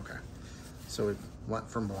not showing. Okay. So we went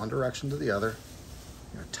from one direction to the other.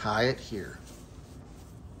 You're going to tie it here.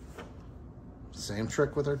 Same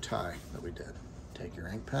trick with our tie that we did. Take your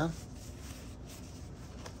ink pen,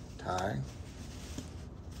 tie,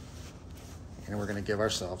 and we're going to give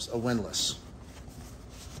ourselves a windlass.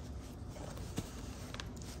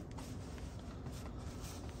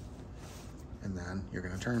 And then you're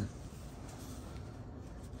going to turn.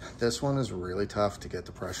 This one is really tough to get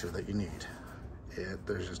the pressure that you need.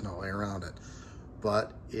 There's just no way around it.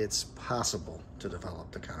 But it's possible to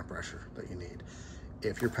develop the kind of pressure that you need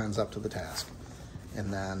if your pen's up to the task.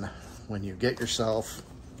 And then when you get yourself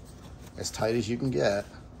as tight as you can get,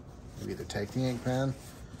 you either take the ink pen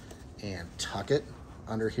and tuck it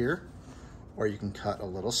under here, or you can cut a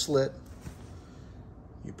little slit.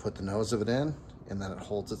 You put the nose of it in, and then it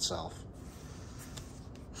holds itself.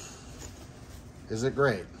 Is it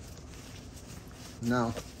great?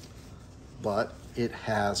 No, but it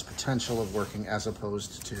has potential of working, as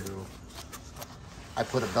opposed to I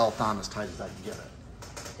put a belt on as tight as I can get it.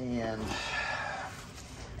 And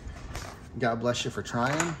God bless you for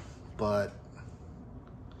trying, but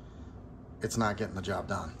it's not getting the job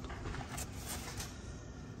done.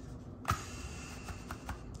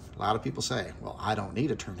 A lot of people say, well, I don't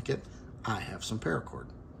need a tourniquet. I have some paracord,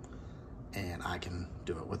 and I can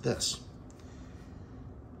do it with this.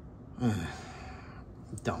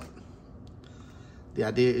 Don't. The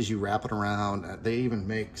idea is you wrap it around. They even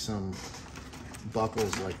make some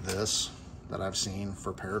buckles like this that I've seen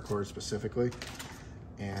for paracord specifically,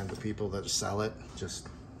 and the people that sell it just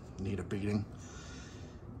need a beating.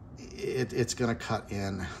 It's gonna cut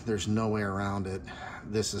in. There's no way around it.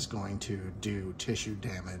 This is going to do tissue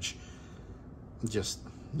damage. Just,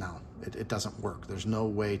 no, it doesn't work. There's no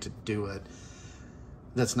way to do it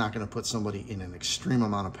that's not gonna put somebody in an extreme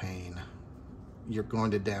amount of pain. You're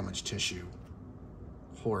going to damage tissue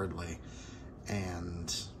horridly,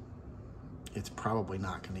 and it's probably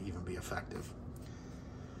not gonna even be effective.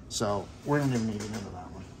 So we're not even getting into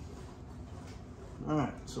that one. All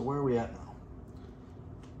right, so where are we at now?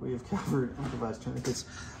 We have covered improvised tourniquets.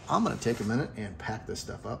 I'm gonna take a minute and pack this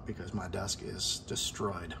stuff up because my desk is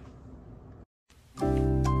destroyed.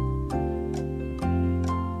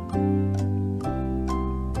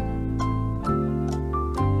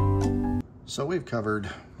 So we've covered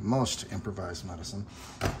most improvised medicine.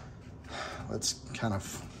 Let's kind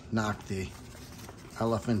of knock the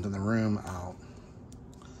elephant in the room out.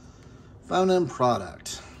 Phone-in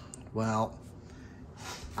product. Well,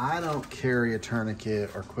 I don't carry a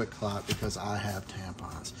tourniquet or quick clot because I have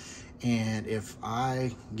tampons. And if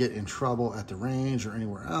I get in trouble at the range or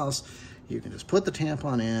anywhere else, you can just put the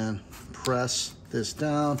tampon in, press this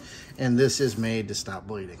down, and this is made to stop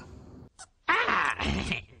bleeding. Ah!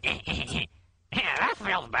 Yeah, that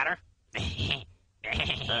feels better.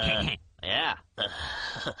 Yeah.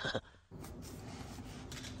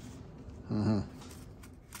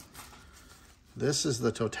 This is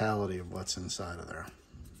the totality of what's inside of there.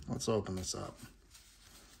 Let's open this up.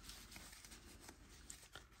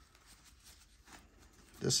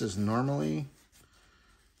 This is normally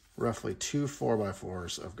roughly 2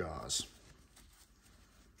 4x4s of gauze.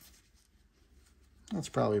 That's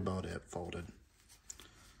probably about it folded.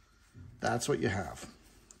 That's what you have.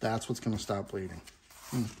 That's what's going to stop bleeding.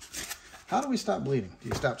 How do we stop bleeding? Do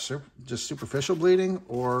you stop just superficial bleeding,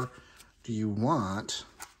 or do you want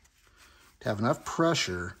to have enough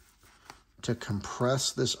pressure to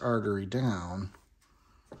compress this artery down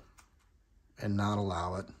and not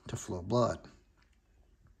allow it to flow blood?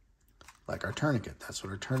 Like our tourniquet. That's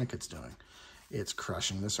what our tourniquet's doing. It's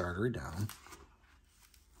crushing this artery down.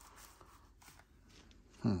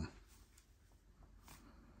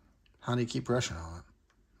 How do you keep pressure on it?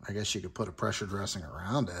 I guess you could put a pressure dressing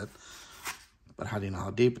around it, but how do you know how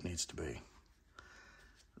deep it needs to be?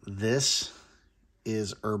 This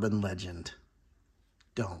is urban legend.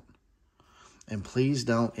 Don't. And please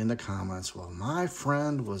don't in the comments, well, my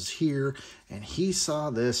friend was here and he saw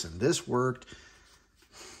this and this worked.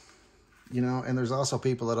 You know, and there's also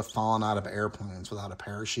people that have fallen out of airplanes without a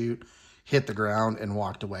parachute, hit the ground, and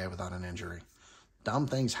walked away without an injury. Dumb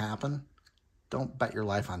things happen. Don't bet your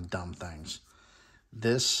life on dumb things.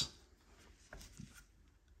 This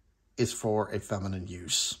is for a feminine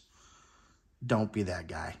use. Don't be that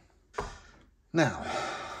guy. Now,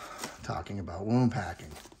 talking about wound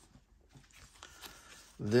packing.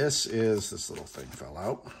 This little thing fell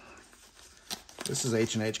out. This is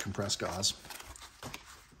H&H compressed gauze.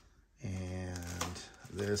 And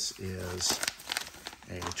this is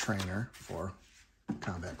a trainer for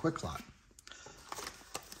combat quick clot.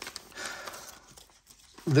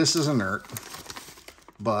 This is inert,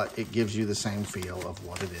 but it gives you the same feel of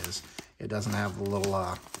what it is. It doesn't have the little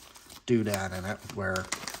doodad in it where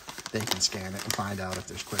they can scan it and find out if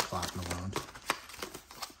there's quick clot in the wound.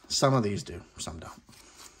 Some of these do, some don't.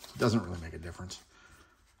 It doesn't really make a difference.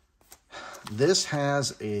 This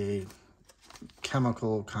has a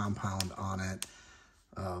chemical compound on it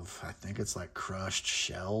of, I think it's like crushed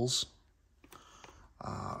shells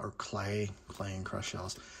or clay and crushed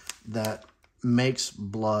shells that makes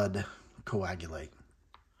blood coagulate.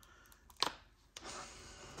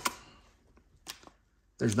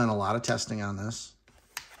 There's been a lot of testing on this.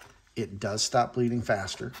 It does stop bleeding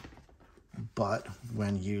faster, but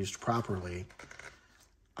when used properly,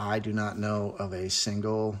 I do not know of a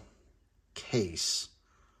single case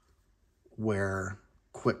where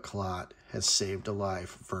quick clot has saved a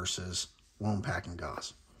life versus wound packing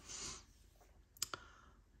gauze.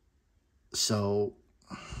 So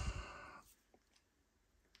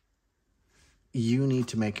you need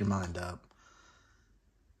to make your mind up.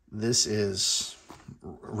 This is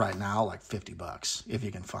right now like $50 if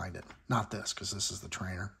you can find it. Not this, because this is the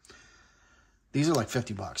trainer. These are like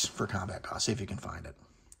 $50 for combat gauze if you can find it.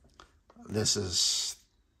 This is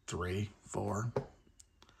 $3, $4.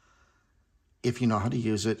 If you know how to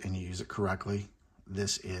use it and you use it correctly,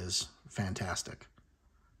 this is fantastic.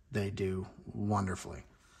 They do wonderfully.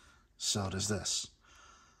 So does this.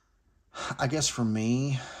 I guess for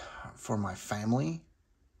me, for my family,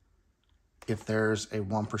 if there's a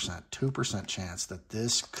 1%, 2% chance that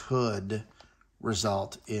this could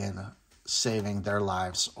result in saving their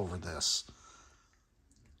lives over this,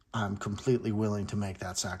 I'm completely willing to make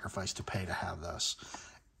that sacrifice to pay to have this.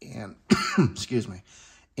 And, excuse me,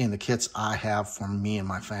 in the kits I have for me and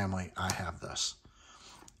my family, I have this.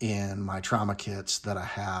 In my trauma kits that I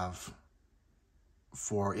have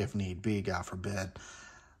for if need be, God forbid,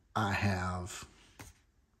 I have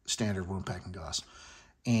standard wound packing gauze.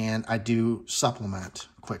 And I do supplement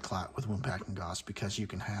quick clot with wound packing gauze because you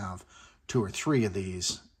can have 2 or 3 of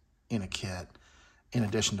these in a kit in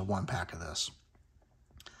addition to 1 pack of this.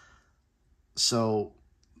 So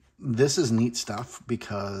this is neat stuff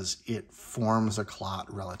because it forms a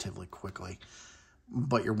clot relatively quickly,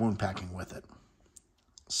 but you're wound packing with it.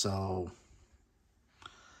 So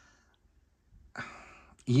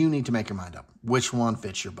you need to make your mind up which one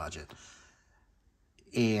fits your budget.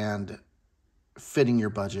 And fitting your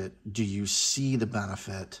budget, do you see the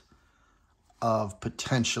benefit of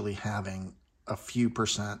potentially having a few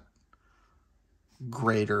 %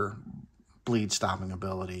 greater bleed stopping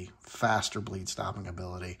ability, faster bleed stopping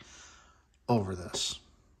ability over this?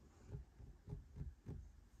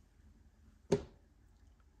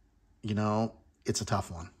 You know, it's a tough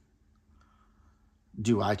one.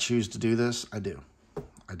 Do I choose to do this? I do.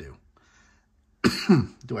 I do.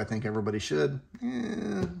 Do I think everybody should?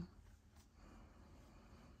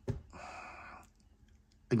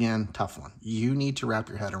 Again, tough one. You need to wrap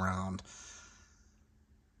your head around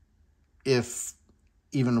if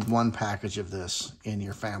even 1 package of this in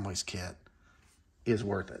your family's kit is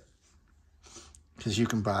worth it. Because you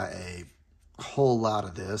can buy a whole lot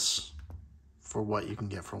of this for what you can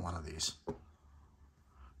get for 1 of these.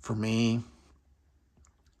 For me,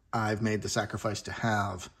 I've made the sacrifice to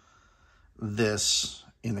have this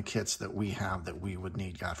in the kits that we have that we would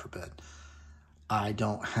need, God forbid. I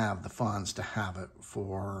don't have the funds to have it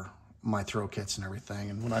for my throw kits and everything.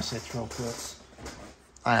 And when I say throw kits,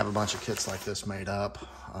 I have a bunch of kits like this made up.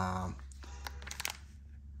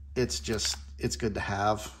 It's good to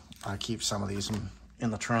have. I keep some of these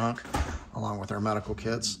in the trunk along with our medical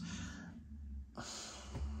kits.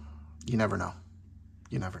 You never know.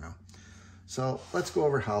 You never know. So let's go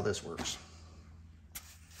over how this works.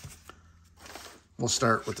 We'll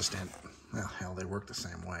start with the standard. Well, hell, they work the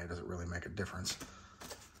same way. Does it really make a difference?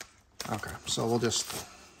 Okay, so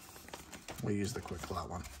we'll use the quick clot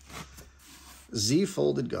one.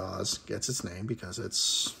 Z-folded gauze gets its name because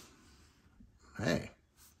it's, hey,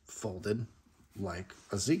 folded like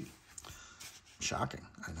a Z. Shocking,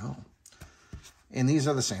 I know. And these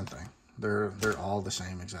are the same thing. They're all the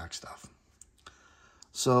same exact stuff.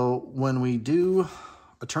 So when we do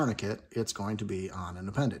a tourniquet, it's going to be on an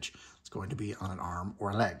appendage. It's going to be on an arm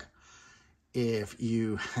or a leg. If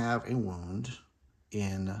you have a wound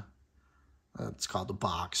in, it's called the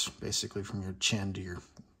box, basically from your chin to your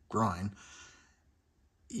groin,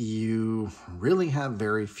 you really have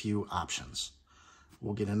very few options.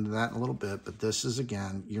 We'll get into that in a little bit, but this is,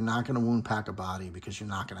 again, you're not going to wound pack a body because you're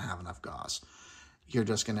not going to have enough gauze. You're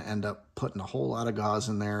just going to end up putting a whole lot of gauze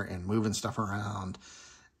in there and moving stuff around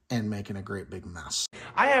and making a great big mess.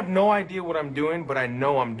 I have no idea what I'm doing, but I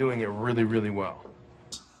know I'm doing it really, really well.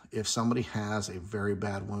 If somebody has a very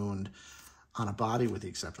bad wound on a body, with the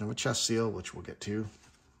exception of a chest seal, which we'll get to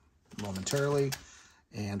momentarily,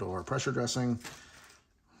 and or pressure dressing,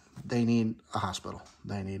 they need a hospital.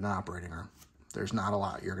 They need an operating room. There's not a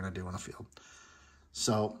lot you're going to do in the field.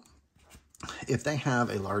 So if they have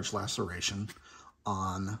a large laceration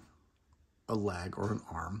on a leg or an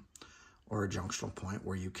arm or a junctional point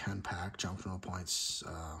where you can pack junctional points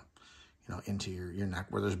into your neck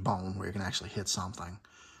where there's bone, where you can actually hit something,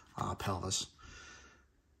 pelvis,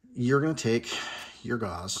 you're going to take your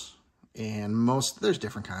gauze And there's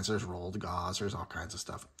different kinds. There's rolled gauze, there's all kinds of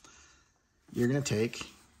stuff. You're going to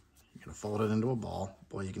fold it into a ball.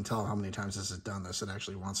 Boy, you can tell how many times this has done this. It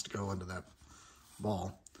actually wants to go into that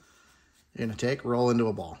ball. You're going to roll into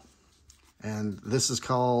a ball. And this is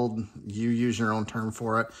called, you use your own term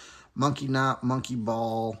for it, monkey knot, monkey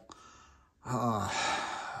ball.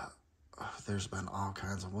 There's been all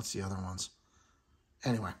kinds of, what's the other ones?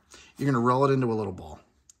 Anyway, you're going to roll it into a little ball.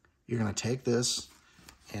 You're going to take this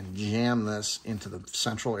and jam this into the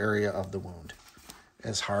central area of the wound.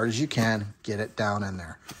 As hard as you can, get it down in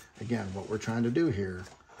there. Again, what we're trying to do here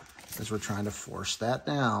is we're trying to force that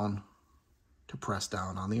down to press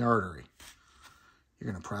down on the artery.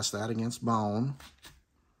 You're going to press that against bone,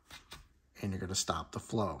 and you're going to stop the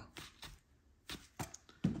flow.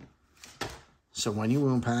 So when you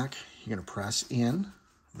wound pack, you're going to press in,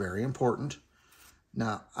 very important.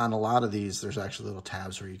 Now, on a lot of these, there's actually little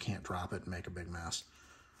tabs where you can't drop it and make a big mess.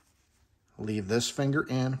 Leave this finger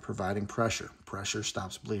in, providing pressure. Pressure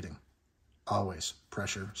stops bleeding. Always,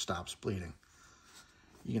 pressure stops bleeding.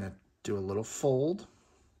 You're going to do a little fold.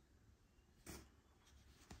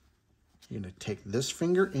 You're going to take this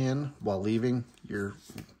finger in while leaving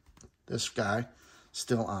this guy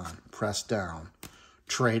still on. Press down.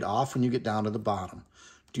 Trade off when you get down to the bottom.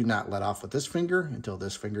 Do not let off with this finger until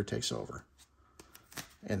this finger takes over.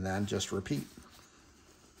 And then just repeat.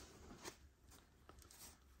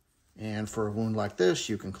 And for a wound like this,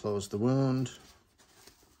 you can close the wound.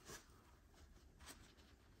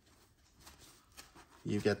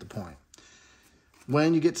 You get the point.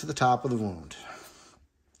 When you get to the top of the wound,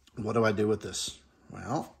 what do I do with this?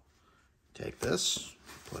 Well, take this,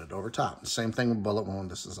 put it over top. Same thing with bullet wound.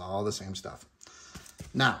 This is all the same stuff.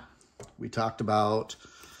 Now, we talked about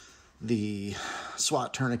the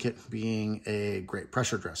SWAT tourniquet being a great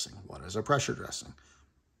pressure dressing. What is a pressure dressing?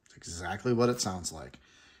 It's exactly what it sounds like.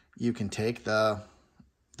 You can take the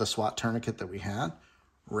SWAT tourniquet that we had,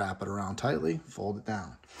 wrap it around tightly, fold it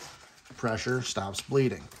down. Pressure stops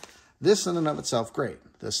bleeding. This in and of itself, great.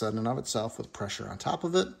 This in and of itself with pressure on top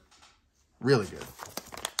of it, really good.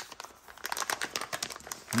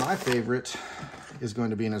 My favorite is going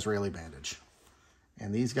to be an Israeli bandage.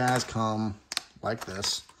 And these guys come like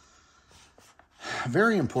this.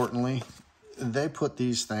 Very importantly, they put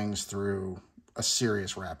these things through a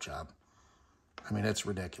serious wrap job. I mean, it's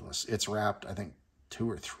ridiculous. It's wrapped, I think, 2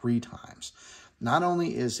 or 3 times. Not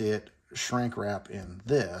only is it shrink wrap in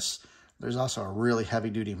this, there's also a really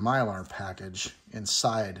heavy-duty Mylar package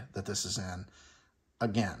inside that this is in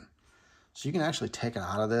again. So you can actually take it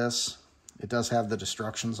out of this. It does have the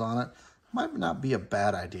destructions on it. Might not be a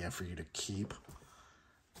bad idea for you to keep.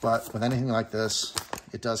 But with anything like this,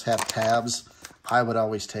 it does have tabs. I would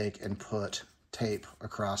always take and put tape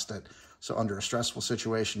across it. So under a stressful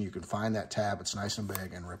situation, you can find that tab. It's nice and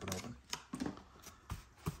big and rip it open.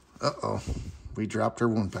 Uh-oh. We dropped our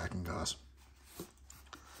wound packing gauze.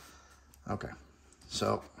 Okay.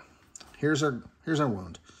 So here's our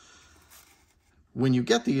wound. When you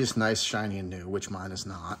get these nice, shiny, and new, which mine is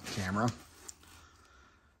not, camera,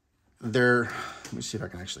 let me see if I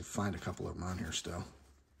can actually find a couple of them on here still.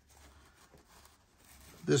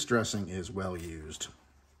 This dressing is well used.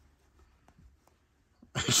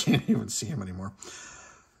 I can't even see them anymore.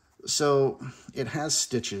 So it has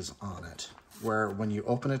stitches on it where when you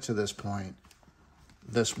open it to this point,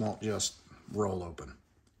 this won't just roll open.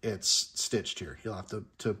 It's stitched here. You'll have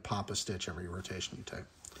to pop a stitch every rotation you take.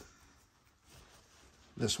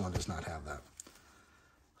 This one does not have that.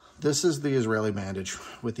 This is the Israeli bandage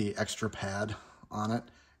with the extra pad on it.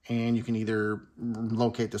 And you can either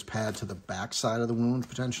locate this pad to the back side of the wound,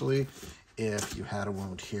 potentially, if you had a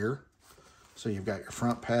wound here. So you've got your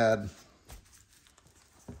front pad.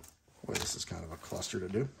 Boy, this is kind of a cluster to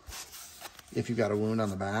do. If you've got a wound on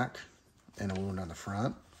the back and a wound on the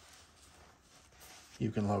front, you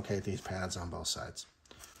can locate these pads on both sides.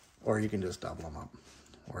 Or you can just double them up.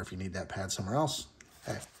 Or if you need that pad somewhere else,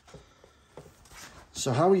 hey.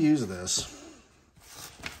 So how we use this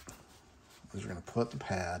is we're going to put the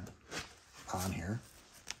pad on here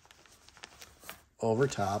over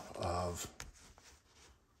top of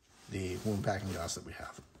the wound packing gauze that we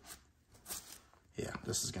have. Yeah,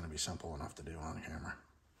 this is going to be simple enough to do on camera.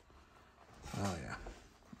 Oh yeah,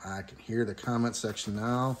 I can hear the comment section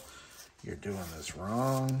now. You're doing this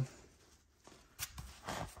wrong.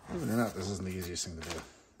 Believe it or not, this isn't the easiest thing to do.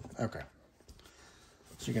 Okay,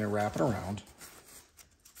 so you're going to wrap it around.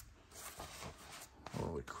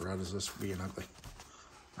 Holy crud, is this being ugly?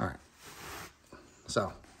 All right,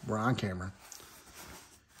 so we're on camera.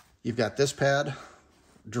 You've got this pad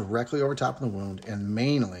directly over top of the wound, and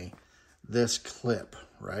mainly this clip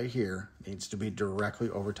right here needs to be directly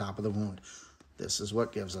over top of the wound. This is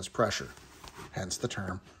what gives us pressure, hence the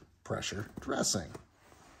term pressure dressing.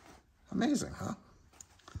 Amazing, huh?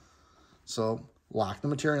 So lock the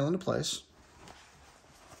material into place.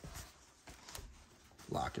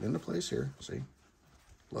 Lock it into place here, see?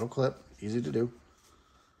 Little clip, easy to do.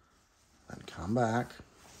 Then come back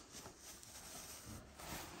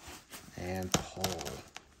and pull.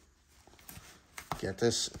 Get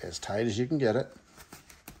this as tight as you can get it.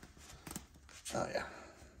 Oh yeah,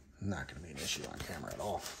 not gonna be an issue on camera at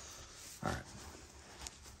all. All right,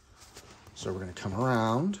 so we're gonna come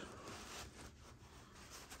around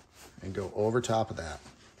and go over top of that.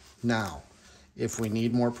 Now, if we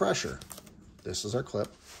need more pressure, this is our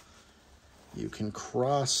clip. You can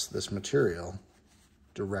cross this material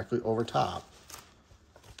directly over top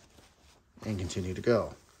and continue to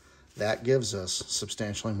go. That gives us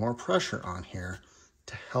substantially more pressure on here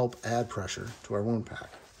to help add pressure to our wound pack.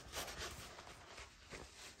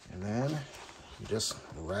 And then you just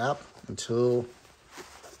wrap until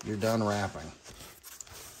you're done wrapping.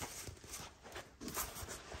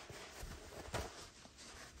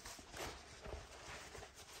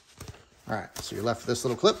 All right, so you're left with this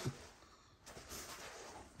little clip.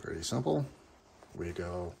 Pretty simple. We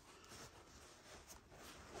go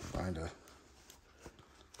find a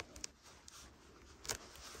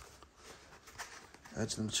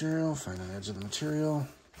edge of the material, find an edge of the material,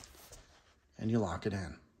 and you lock it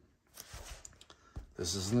in.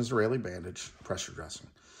 This is an Israeli bandage, pressure dressing.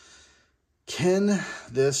 Can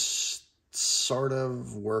this sort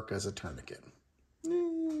of work as a tourniquet?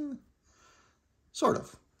 Sort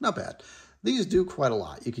of, not bad. These do quite a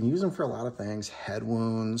lot. You can use them for a lot of things. Head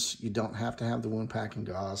wounds, you don't have to have the wound packing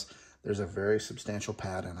gauze. There's a very substantial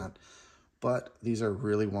pad in it. But these are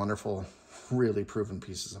really wonderful, really proven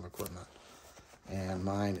pieces of equipment. And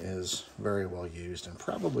mine is very well used and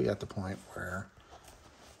probably at the point where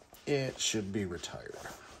it should be retired.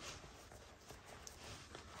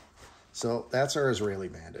 So that's our Israeli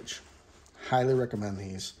bandage. Highly recommend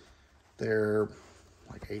these. They're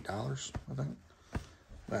like $8, I think.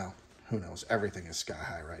 Well, who knows? Everything is sky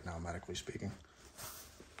high right now, medically speaking.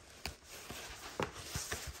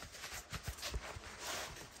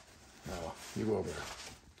 Oh, you go over there.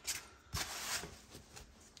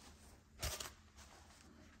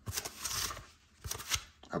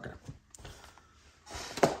 Okay.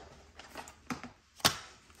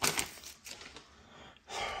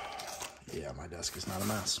 Yeah, my desk is not a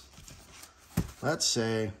mess. Let's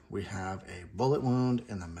say we have a bullet wound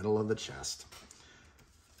in the middle of the chest.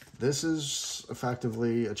 This is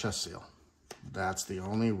effectively a chest seal. That's the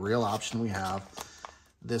only real option we have.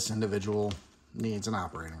 This individual needs an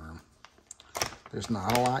operating room. There's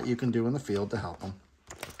not a lot you can do in the field to help him,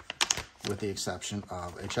 with the exception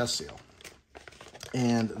of a chest seal.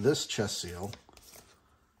 And this chest seal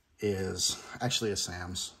is actually a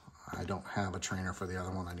Sam's. I don't have a trainer for the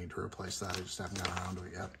other one. I need to replace that. I just haven't gotten around to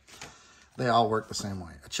it yet. They all work the same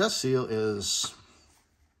way. A chest seal is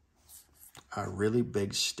a really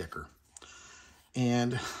big sticker.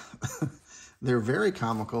 And they're very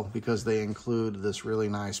comical because they include this really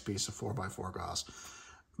nice piece of 4x4 gauze.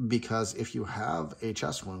 Because if you have a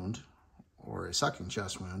chest wound or a sucking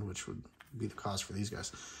chest wound, which would be the cause for these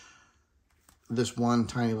guys, this one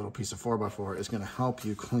tiny little piece of 4x4 is going to help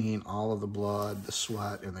you clean all of the blood, the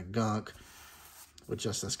sweat, and the gunk with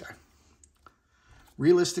just this guy.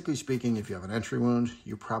 Realistically speaking, if you have an entry wound,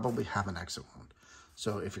 you probably have an exit wound.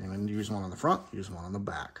 So if you're going to use one on the front, use one on the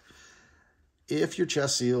back. If your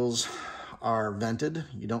chest seals are vented,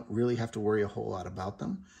 you don't really have to worry a whole lot about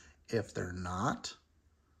them. If they're not,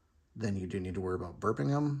 then you do need to worry about burping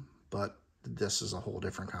them, but this is a whole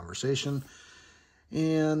different conversation.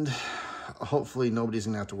 And hopefully nobody's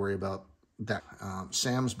going to have to worry about that.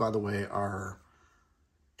 Sam's, by the way, are,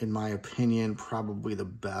 in my opinion, probably the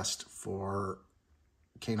best for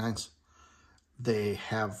canines. They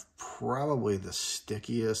have probably the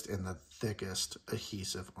stickiest and the thickest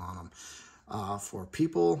adhesive on them. For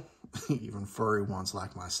people, even furry ones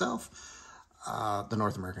like myself, the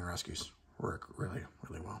North American Rescues work really,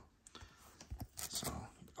 really well. So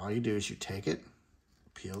all you do is you take it,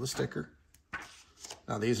 peel the sticker.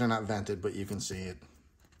 Now these are not vented, but you can see it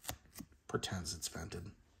pretends it's vented.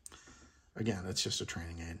 Again, it's just a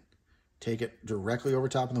training aid. Take it directly over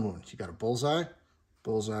top of the wound. You got a bullseye,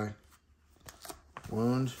 bullseye,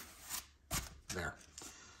 wound, there.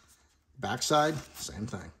 Backside, same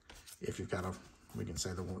thing. If you've got a, we can say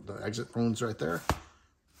the exit wound's right there,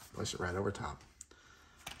 place it right over top.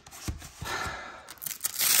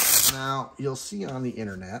 Now, you'll see on the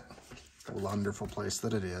internet, the wonderful place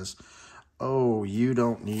that it is, oh, you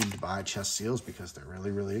don't need to buy chest seals because they're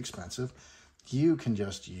really, really expensive. You can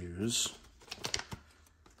just use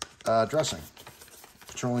dressing,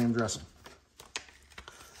 petroleum dressing,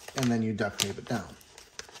 and then you duct tape it down.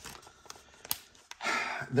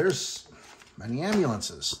 There's many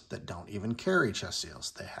ambulances that don't even carry chest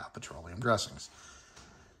seals. They have petroleum dressings.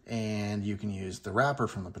 And you can use the wrapper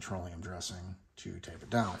from the petroleum dressing to tape it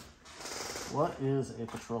down. What is a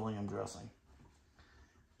petroleum dressing?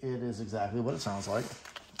 It is exactly what it sounds like.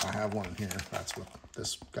 I have one in here. That's what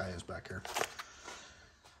this guy is back here.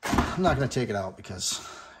 I'm not going to take it out because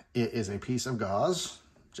it is a piece of gauze,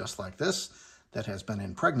 just like this, that has been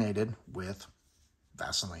impregnated with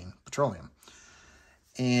Vaseline petroleum.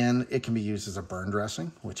 And it can be used as a burn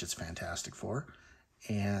dressing, which it's fantastic for.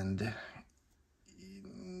 And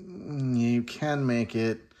you can make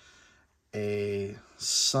it a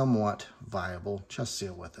somewhat viable chest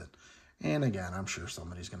seal with it. And again, I'm sure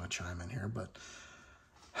somebody's going to chime in here, but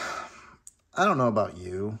I don't know about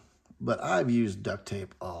you, but I've used duct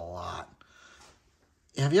tape a lot.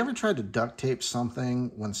 Have you ever tried to duct tape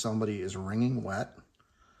something when somebody is wringing wet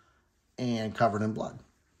and covered in blood?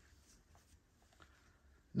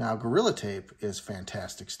 Now, Gorilla Tape is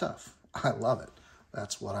fantastic stuff. I love it.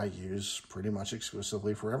 That's what I use pretty much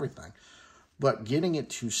exclusively for everything. But getting it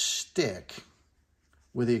to stick,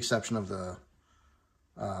 with the exception of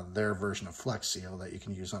their version of Flex Seal that you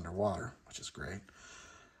can use underwater, which is great,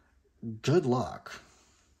 good luck.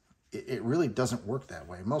 It really doesn't work that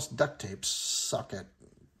way. Most duct tapes suck at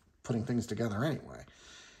putting things together anyway.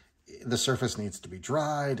 The surface needs to be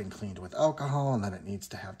dried and cleaned with alcohol, and then it needs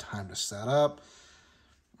to have time to set up.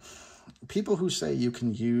 People who say you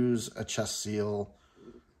can use a chest seal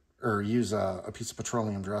or use a piece of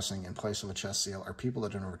petroleum dressing in place of a chest seal are people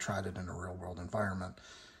that have never tried it in a real world environment.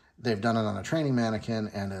 They've done it on a training mannequin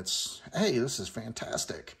and it's, hey, this is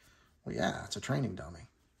fantastic. Well, yeah, it's a training dummy.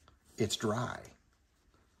 It's dry.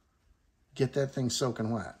 Get that thing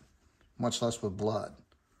soaking wet, much less with blood.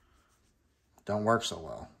 Don't work so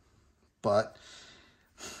well. But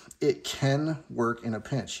it can work in a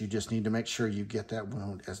pinch. You just need to make sure you get that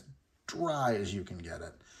wound as dry as you can get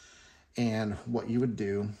it. And what you would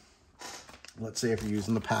do, let's say if you're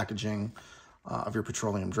using the packaging of your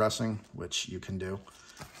petroleum dressing, which you can do,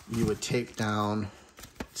 you would tape down,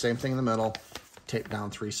 same thing in the middle, tape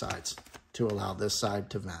down 3 sides to allow this side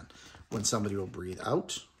to vent. When somebody will breathe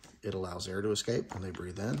out, it allows air to escape. When they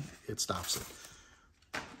breathe in, it stops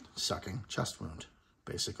it. Sucking chest wound.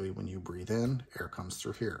 Basically, when you breathe in, air comes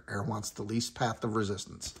through here. Air wants the least path of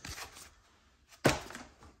resistance.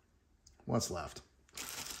 What's left?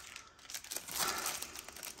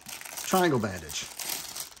 Triangle bandage.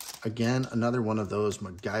 Again, another one of those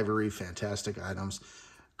MacGyver-y fantastic items.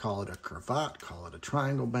 Call it a cravat, call it a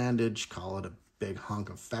triangle bandage, call it a big hunk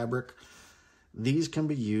of fabric. These can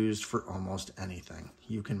be used for almost anything.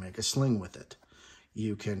 You can make a sling with it.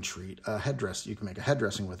 You can treat a headdress. You can make a head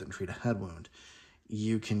dressing with it and treat a head wound.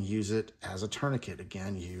 You can use it as a tourniquet.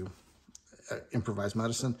 Again, you improvised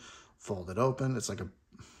medicine, fold it open. It's like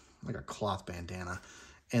a cloth bandana,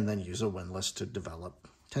 and then use a windlass to develop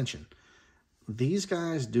tension. These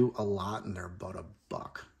guys do a lot, and they're about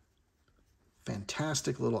 $1.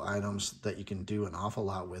 Fantastic little items that you can do an awful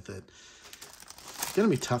lot with it. It's going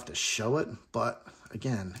to be tough to show it, but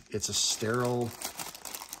again, it's a sterile,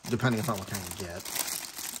 depending upon what kind you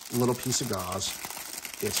get, little piece of gauze.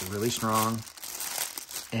 It's really strong,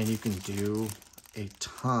 and you can do a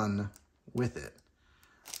ton with it.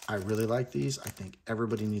 I really like these. I think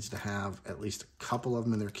everybody needs to have at least a couple of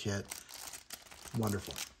them in their kit.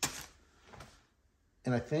 Wonderful.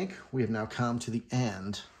 And I think we have now come to the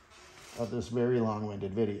end of this very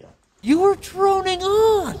long-winded video. You were droning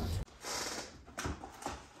on.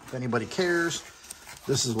 If anybody cares,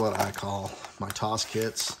 this is what I call my toss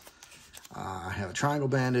kits. I have a triangle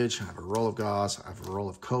bandage, I have a roll of gauze, I have a roll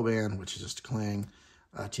of Coban, which is just a cling,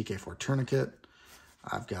 a TK4 tourniquet.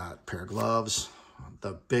 I've got a pair of gloves,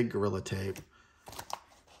 the big Gorilla Tape,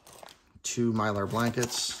 2 Mylar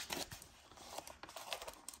blankets,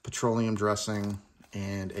 petroleum dressing,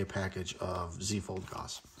 and a package of Z-fold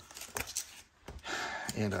gauze.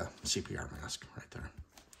 And a CPR mask right there.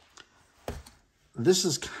 This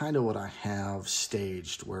is kind of what I have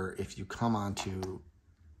staged, where if you come onto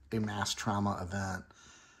a mass trauma event,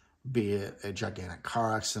 be it a gigantic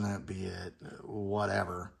car accident, be it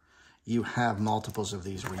whatever, you have multiples of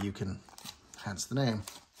these where you can, hence the name,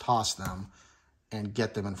 toss them and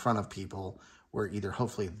get them in front of people where either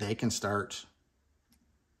hopefully they can start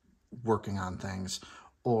working on things,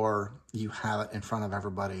 or you have it in front of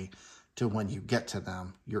everybody to when you get to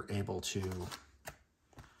them, you're able to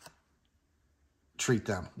treat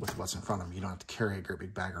them with what's in front of them. You don't have to carry a great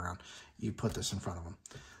big bag around. You put this in front of them.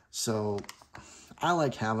 So I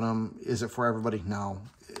like having them. Is it for everybody? No.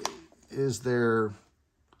 Is there,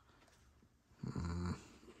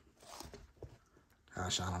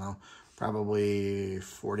 gosh, I don't know, probably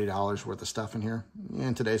 $40 worth of stuff in here,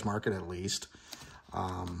 in today's market at least.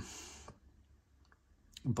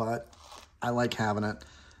 But I like having it.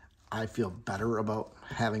 I feel better about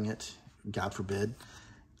having it, God forbid.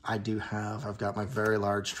 I've got my very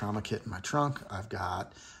large trauma kit in my trunk. I've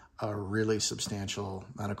got a really substantial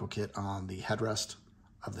medical kit on the headrest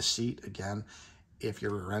of the seat. Again, if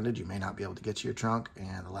you're rear-ended, you may not be able to get to your trunk,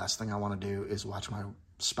 and the last thing I want to do is watch my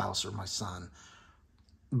spouse or my son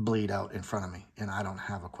bleed out in front of me, and I don't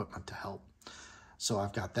have equipment to help. So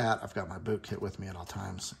I've got that. I've got my boot kit with me at all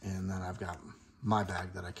times, and then I've got my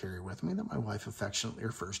bag that I carry with me that my wife affectionately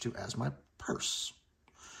refers to as my purse.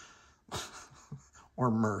 Or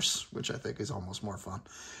merce, which I think is almost more fun.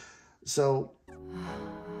 So,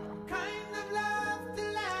 Kind of love to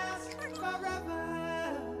last forever.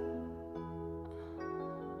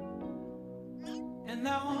 And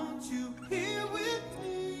I want you here with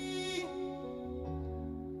me.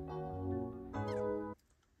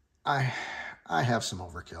 I have some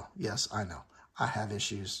overkill. Yes, I know. I have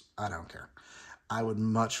issues. I don't care. I would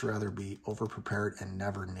much rather be over-prepared and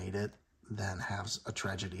never need it than have a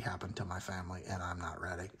tragedy happen to my family and I'm not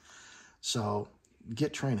ready. So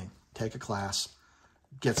get training, take a class,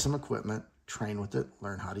 get some equipment, train with it,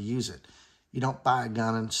 learn how to use it. You don't buy a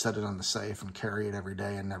gun and set it on the safe and carry it every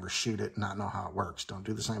day and never shoot it and not know how it works. Don't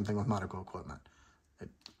do the same thing with medical equipment. It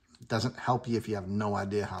doesn't help you if you have no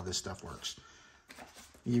idea how this stuff works.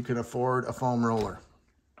 You can afford a foam roller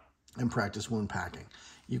and practice wound packing.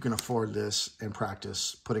 You can afford this and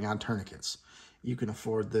practice putting on tourniquets. You can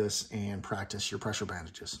afford this and practice your pressure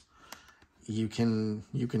bandages. You can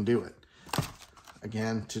do it.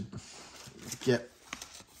 Again, to get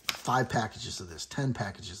 5 packages of this, 10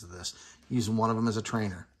 packages of this, use one of them as a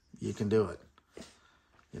trainer. You can do it.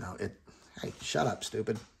 You know, hey, shut up,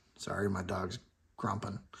 stupid. Sorry, my dog's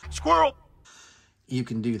grumping. Squirrel! You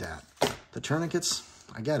can do that. The tourniquets,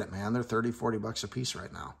 I get it, man. They're 30, 40 bucks a piece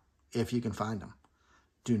right now, if you can find them.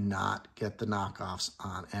 Do not get the knockoffs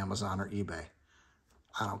on Amazon or eBay.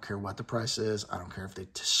 I don't care what the price is. I don't care if they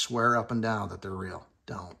swear up and down that they're real.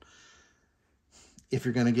 Don't. If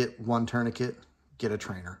you're going to get one tourniquet, get a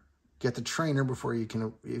trainer. Get the trainer before you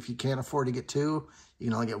can. If you can't afford to get 2, you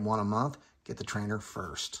can only get 1 a month. Get the trainer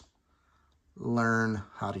first. Learn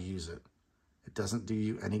how to use it. It doesn't do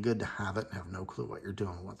you any good to have it and have no clue what you're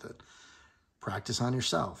doing with it. Practice on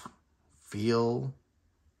yourself. You'll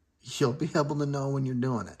be able to know when you're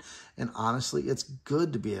doing it. And honestly, it's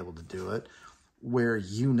good to be able to do it where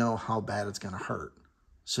you know how bad it's going to hurt.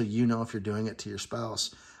 So you know if you're doing it to your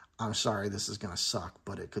spouse, I'm sorry, this is going to suck,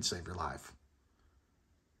 but it could save your life.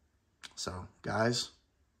 So, guys,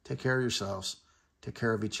 take care of yourselves. Take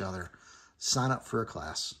care of each other. Sign up for a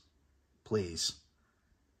class, please.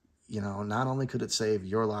 You know, not only could it save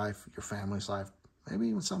your life, your family's life, maybe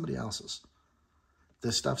even somebody else's.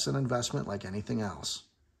 This stuff's an investment like anything else.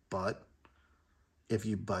 But if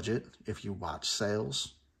you budget, if you watch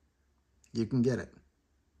sales, you can get it.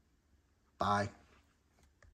 Bye.